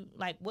said, do you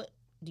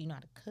know how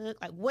to cook?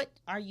 Like, what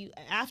are you,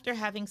 after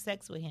having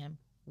sex with him,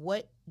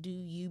 what do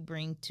you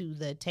bring to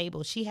the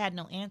table? She had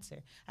no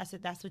answer. I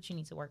said, that's what you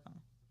need to work on.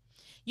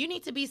 You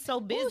need to be so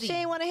busy. Ooh, she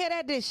ain't want to hear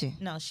that, did she?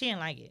 No, she didn't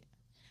like it.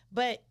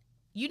 But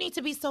you need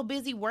to be so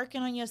busy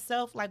working on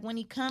yourself. Like, when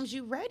he comes,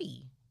 you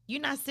ready.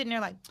 You're not sitting there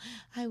like,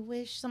 I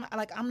wish somebody,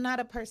 like, I'm not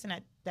a person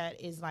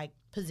that is like,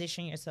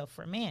 position yourself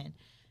for a man.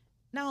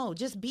 No,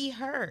 just be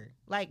her.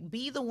 Like,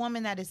 be the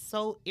woman that is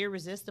so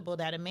irresistible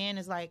that a man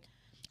is like,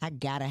 I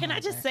gotta Can have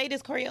I just her. say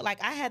this, Coriel?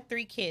 Like, I had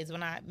 3 kids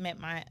when I met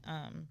my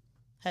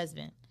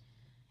husband.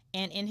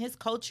 And in his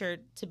culture,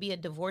 to be a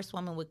divorced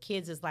woman with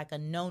kids is like a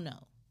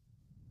no-no,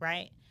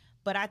 right?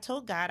 But I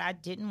told God I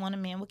didn't want a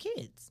man with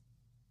kids.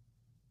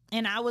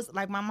 And I was,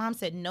 like my mom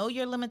said, know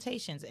your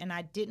limitations. And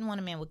I didn't want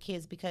a man with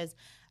kids because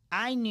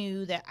I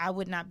knew that I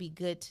would not be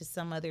good to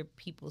some other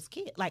people's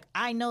kids. Like,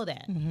 I know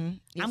that.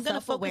 Mm-hmm. I'm going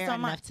to focus on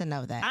enough to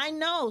know that. I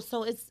know.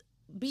 So it's,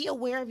 be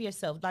aware of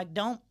yourself. Like,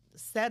 don't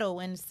settle.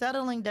 And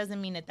settling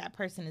doesn't mean that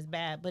person is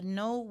bad, but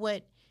know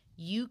what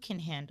you can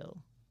handle.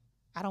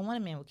 I don't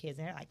want a man with kids.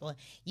 And they're like, well,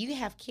 you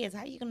have kids.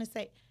 How are you going to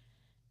say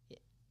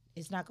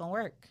it's not going to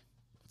work?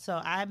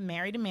 So I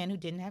married a man who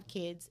didn't have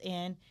kids,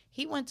 and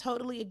he went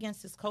totally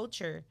against his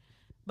culture.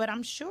 But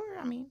I'm sure,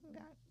 I mean,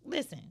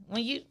 listen,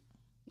 when you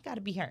got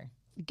to be her.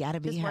 You gotta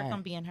be Just her. work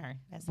on being her.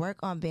 Work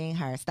on being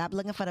her. Stop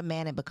looking for the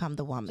man and become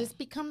the woman. Just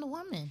become the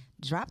woman.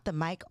 Drop the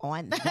mic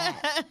on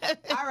that.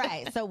 All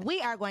right. So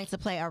we are going to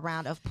play a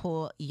round of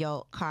Pull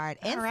Your Card.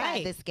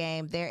 Inside this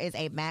game, there is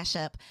a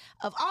mashup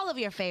of all of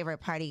your favorite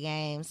party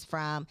games,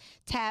 from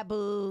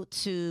Taboo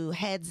to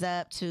Heads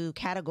Up to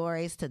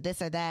Categories to This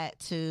or That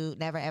to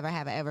Never Ever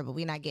Have I Ever. But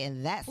we're not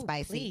getting that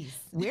spicy. Please.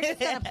 We're just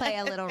going to play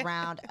a little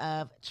round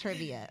of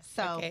trivia.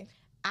 So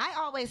I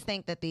always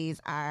think that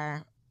these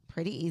are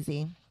pretty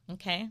easy.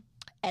 Okay.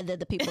 And then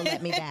the people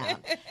let me down.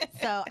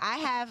 So I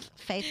have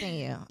faith in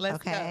you.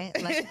 Let's go.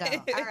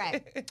 All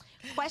right.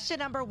 Question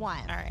number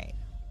 1. All right.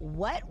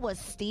 What was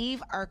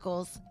Steve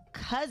Urkel's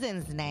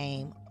cousin's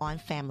name on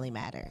Family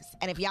Matters?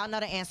 And if y'all know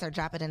the answer,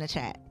 drop it in the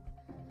chat.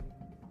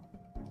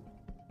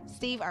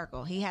 Steve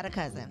Urkel, he had a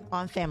cousin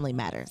on Family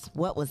Matters.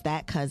 What was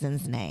that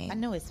cousin's name? I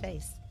know his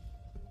face.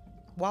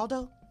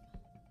 Waldo?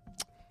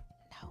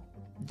 No.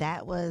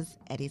 That was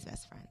Eddie's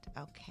best friend.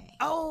 Okay.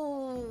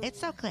 Oh. It's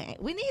so clear.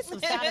 We need some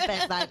sound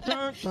effects like...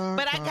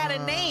 But I got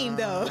a name,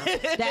 though.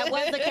 That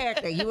was the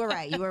character. You were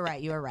right.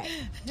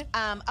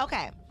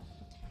 Okay.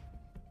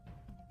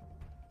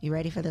 You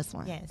ready for this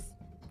one? Yes.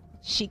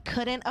 She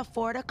couldn't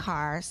afford a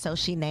car, so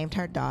she named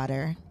her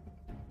daughter...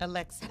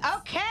 Alexis.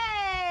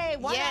 Okay.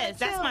 Yes,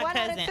 that's my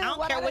cousin. I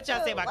don't care what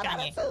y'all say about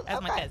Kanye.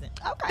 That's my cousin.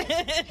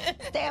 Okay.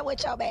 Stand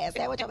with your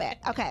man.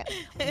 Okay.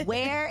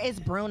 Where is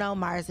Bruno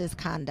Mars's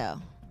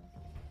condo?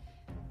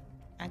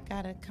 I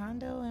got a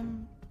condo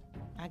in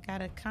I'm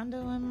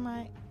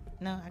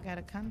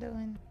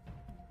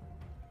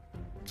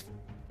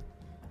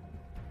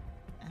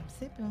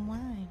sipping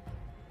wine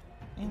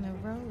in the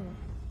road.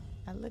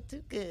 I look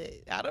too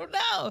good. I don't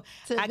know.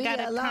 I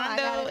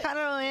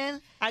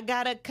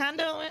got a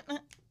condo in.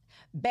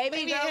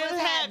 Baby girl, what's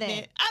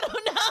happening? I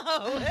don't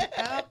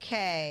know.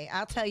 Okay,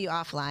 I'll tell you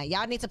offline.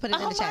 Y'all need to put it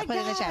in the chat. Put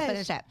it in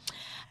the chat.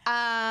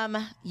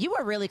 You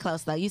were really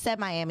close, though. You said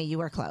Miami. You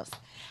were close.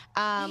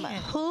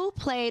 Who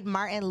played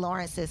Martin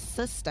Lawrence's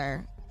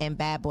sister in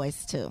Bad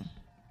Boys 2?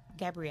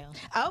 Gabrielle.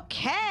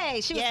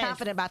 Okay, she was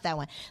confident about that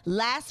one.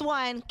 Last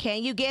one.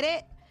 Can you get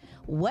it?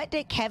 What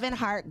did Kevin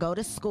Hart go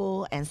to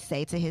school and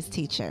say to his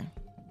teacher?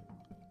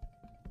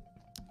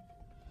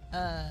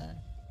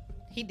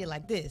 He did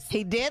like this.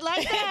 He did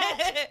like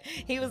that?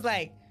 He was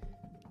like,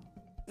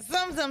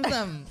 some.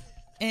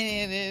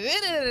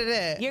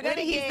 You're going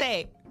to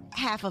say?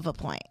 Half of a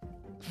point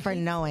for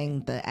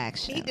knowing the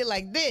action. He did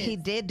like this. He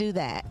did do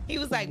that. He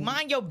was like,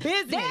 mind your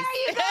business. There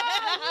you go.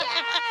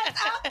 Yes.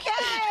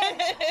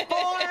 Okay. 4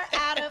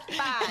 out of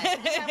 5.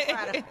 You got 4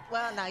 out of 5.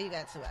 Well, no, you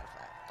got 2 out of 5.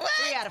 What?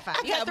 3 out of 5.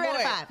 You got 3 out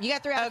of 5. You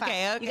got 3 out of 5.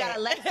 Okay. You got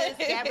Alexis,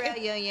 Gabrielle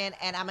Union,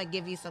 and I'm going to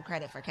give you some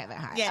credit for Kevin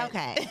Hart. Yes.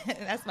 Okay.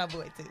 That's my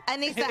boy, too.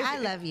 Anissa, I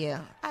love you.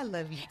 I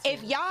love you, too.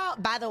 If y'all,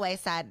 by the way,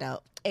 side note,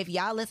 if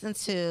y'all listen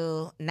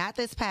to not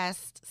this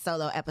past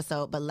solo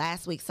episode, but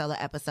last week's solo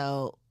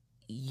episode,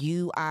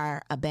 you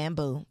are a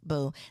bamboo.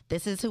 Boo.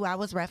 This is who I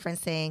was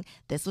referencing.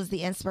 This was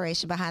the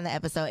inspiration behind the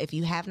episode. If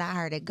you have not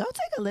heard it, go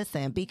take a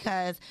listen,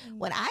 because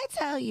when I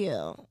tell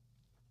you,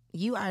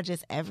 you are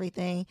just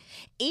everything.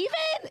 Even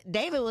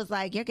David was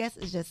like, your guest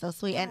is just so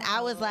sweet. And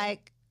I was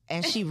like,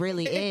 and she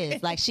really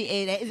is. Like,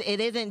 it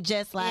isn't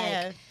just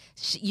like,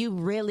 you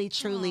really,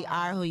 truly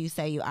are who you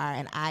say you are.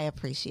 And I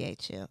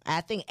appreciate you.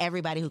 I think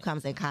everybody who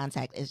comes in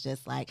contact is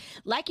just like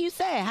you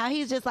said, how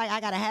he's just like, I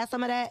got to have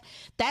some of that.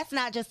 That's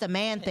not just a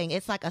man thing.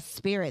 It's like a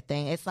spirit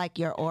thing. It's like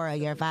your aura,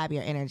 your vibe,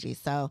 your energy.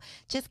 So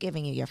just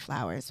giving you your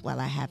flowers while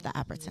I have the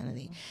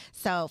opportunity.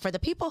 So for the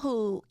people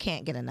who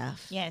can't get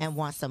enough and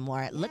want some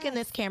more, look in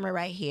this camera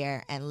right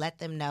here and let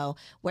them know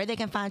where they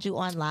can find you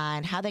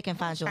online, how they can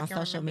find you on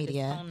social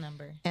media. Phone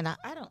number. And I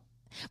don't.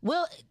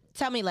 Well,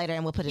 tell me later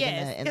and we'll put it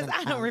in the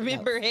I don't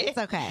remember notes. it. It's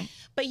okay.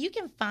 But you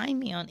can find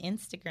me on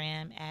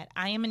Instagram at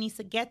I am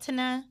Anissa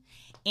Gettina.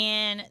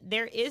 And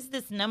there is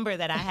this number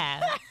that I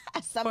have.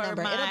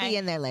 It'll be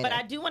in there later. But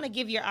I do want to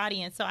give your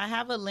audience. So I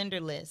have a lender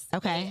list.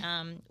 Okay.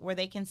 Where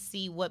they can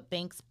see what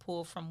banks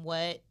pull from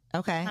what.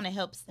 Okay. Kind of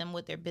helps them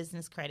with their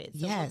business credit.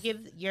 So yes. we'll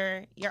give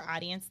your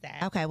audience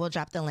that. Okay, we'll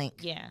drop the link.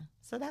 Yeah.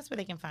 So that's where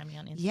they can find me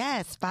on Instagram.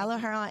 Yes, follow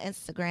her on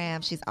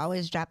Instagram. She's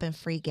always dropping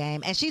free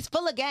game. And she's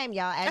full of game,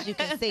 y'all, as you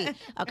can see.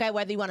 Okay,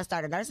 whether you want to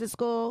start a nursing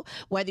school,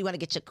 whether you want to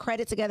get your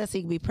credit together so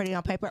you can be pretty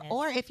on paper,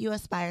 or if you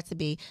aspire to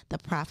be the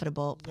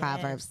profitable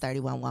Proverbs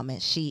 31 woman,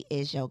 she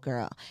is your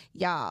girl.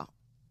 Y'all,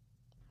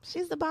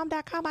 she's the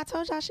bomb.com. I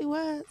told y'all she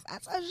was. I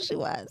told you she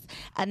was.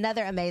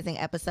 Another amazing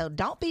episode.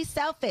 Don't be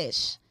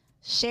selfish.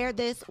 Share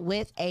this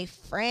with a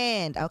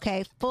friend,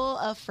 okay? Full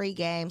of free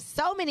games,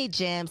 so many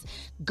gems.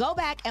 Go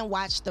back and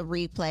watch the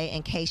replay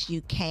in case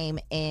you came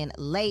in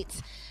late.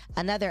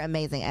 Another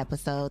amazing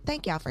episode.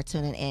 Thank y'all for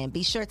tuning in.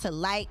 Be sure to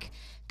like,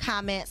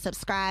 comment,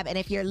 subscribe. And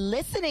if you're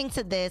listening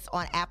to this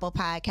on Apple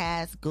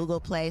Podcasts,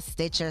 Google Play,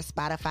 Stitcher,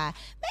 Spotify,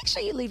 make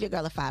sure you leave your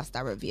girl a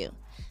 5-star review.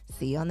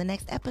 See you on the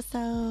next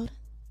episode.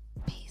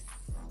 Peace.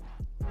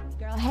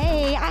 Girl,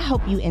 hey, I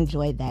hope you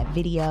enjoyed that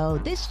video.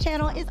 This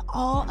channel is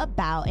all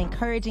about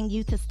encouraging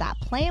you to stop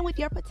playing with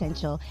your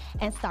potential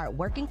and start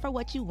working for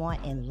what you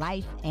want in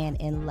life and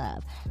in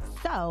love.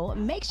 So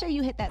make sure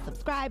you hit that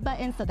subscribe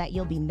button so that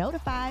you'll be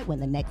notified when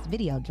the next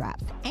video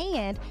drops.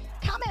 And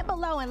comment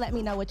below and let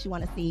me know what you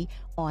want to see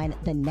on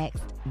the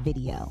next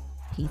video.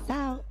 Peace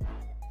out.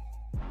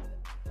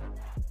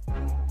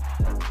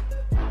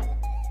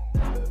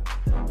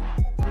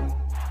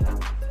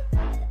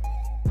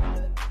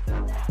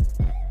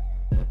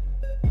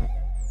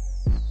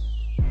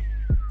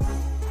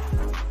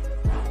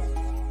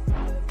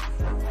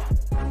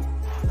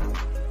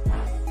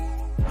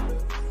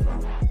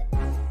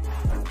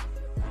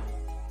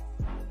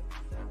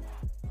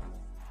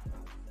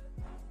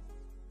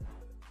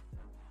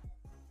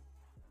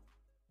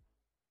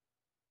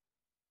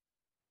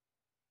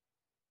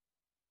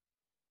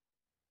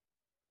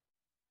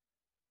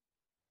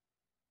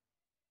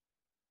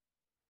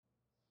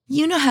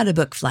 You know how to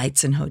book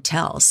flights and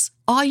hotels.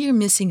 All you're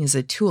missing is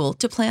a tool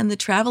to plan the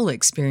travel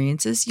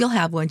experiences you'll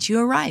have once you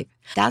arrive.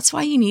 That's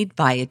why you need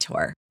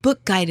Viator.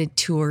 Book guided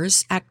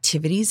tours,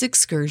 activities,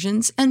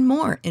 excursions, and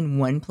more in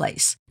one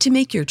place to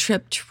make your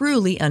trip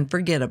truly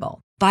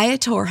unforgettable.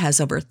 Viator has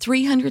over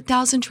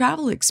 300,000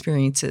 travel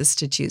experiences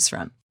to choose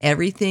from.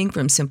 Everything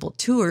from simple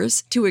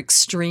tours to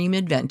extreme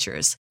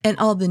adventures and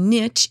all the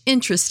niche,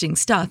 interesting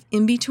stuff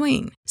in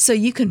between. So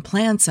you can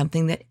plan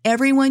something that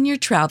everyone you're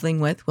traveling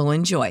with will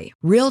enjoy.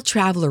 Real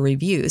traveler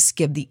reviews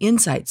give the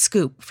inside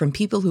scoop from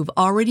people who've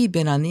already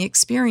been on the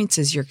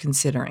experiences you're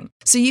considering.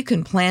 So you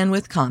can plan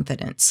with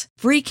confidence.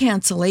 Free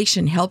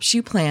cancellation helps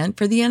you plan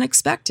for the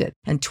unexpected.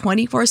 And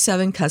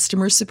 24/7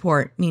 customer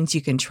support means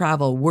you can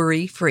travel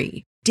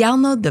worry-free.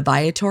 Download the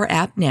Viator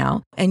app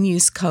now and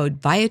use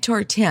code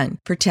Viator10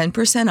 for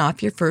 10%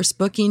 off your first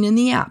booking in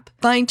the app.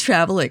 Find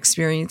travel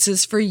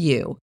experiences for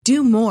you.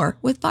 Do more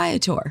with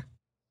Viator.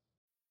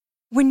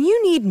 When you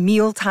need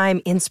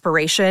mealtime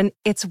inspiration,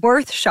 it's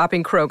worth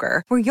shopping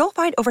Kroger, where you'll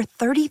find over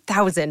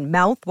 30,000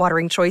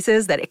 mouth-watering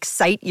choices that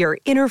excite your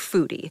inner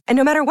foodie. And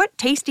no matter what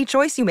tasty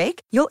choice you make,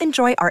 you'll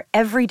enjoy our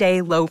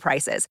everyday low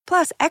prices,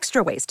 plus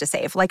extra ways to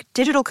save, like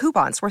digital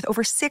coupons worth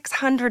over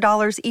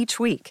 $600 each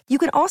week. You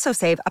can also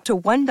save up to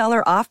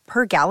 $1 off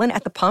per gallon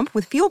at the pump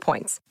with fuel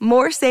points.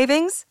 More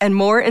savings and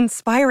more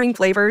inspiring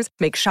flavors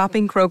make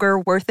shopping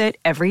Kroger worth it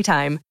every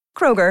time.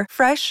 Kroger,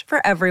 fresh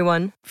for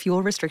everyone.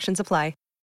 Fuel restrictions apply.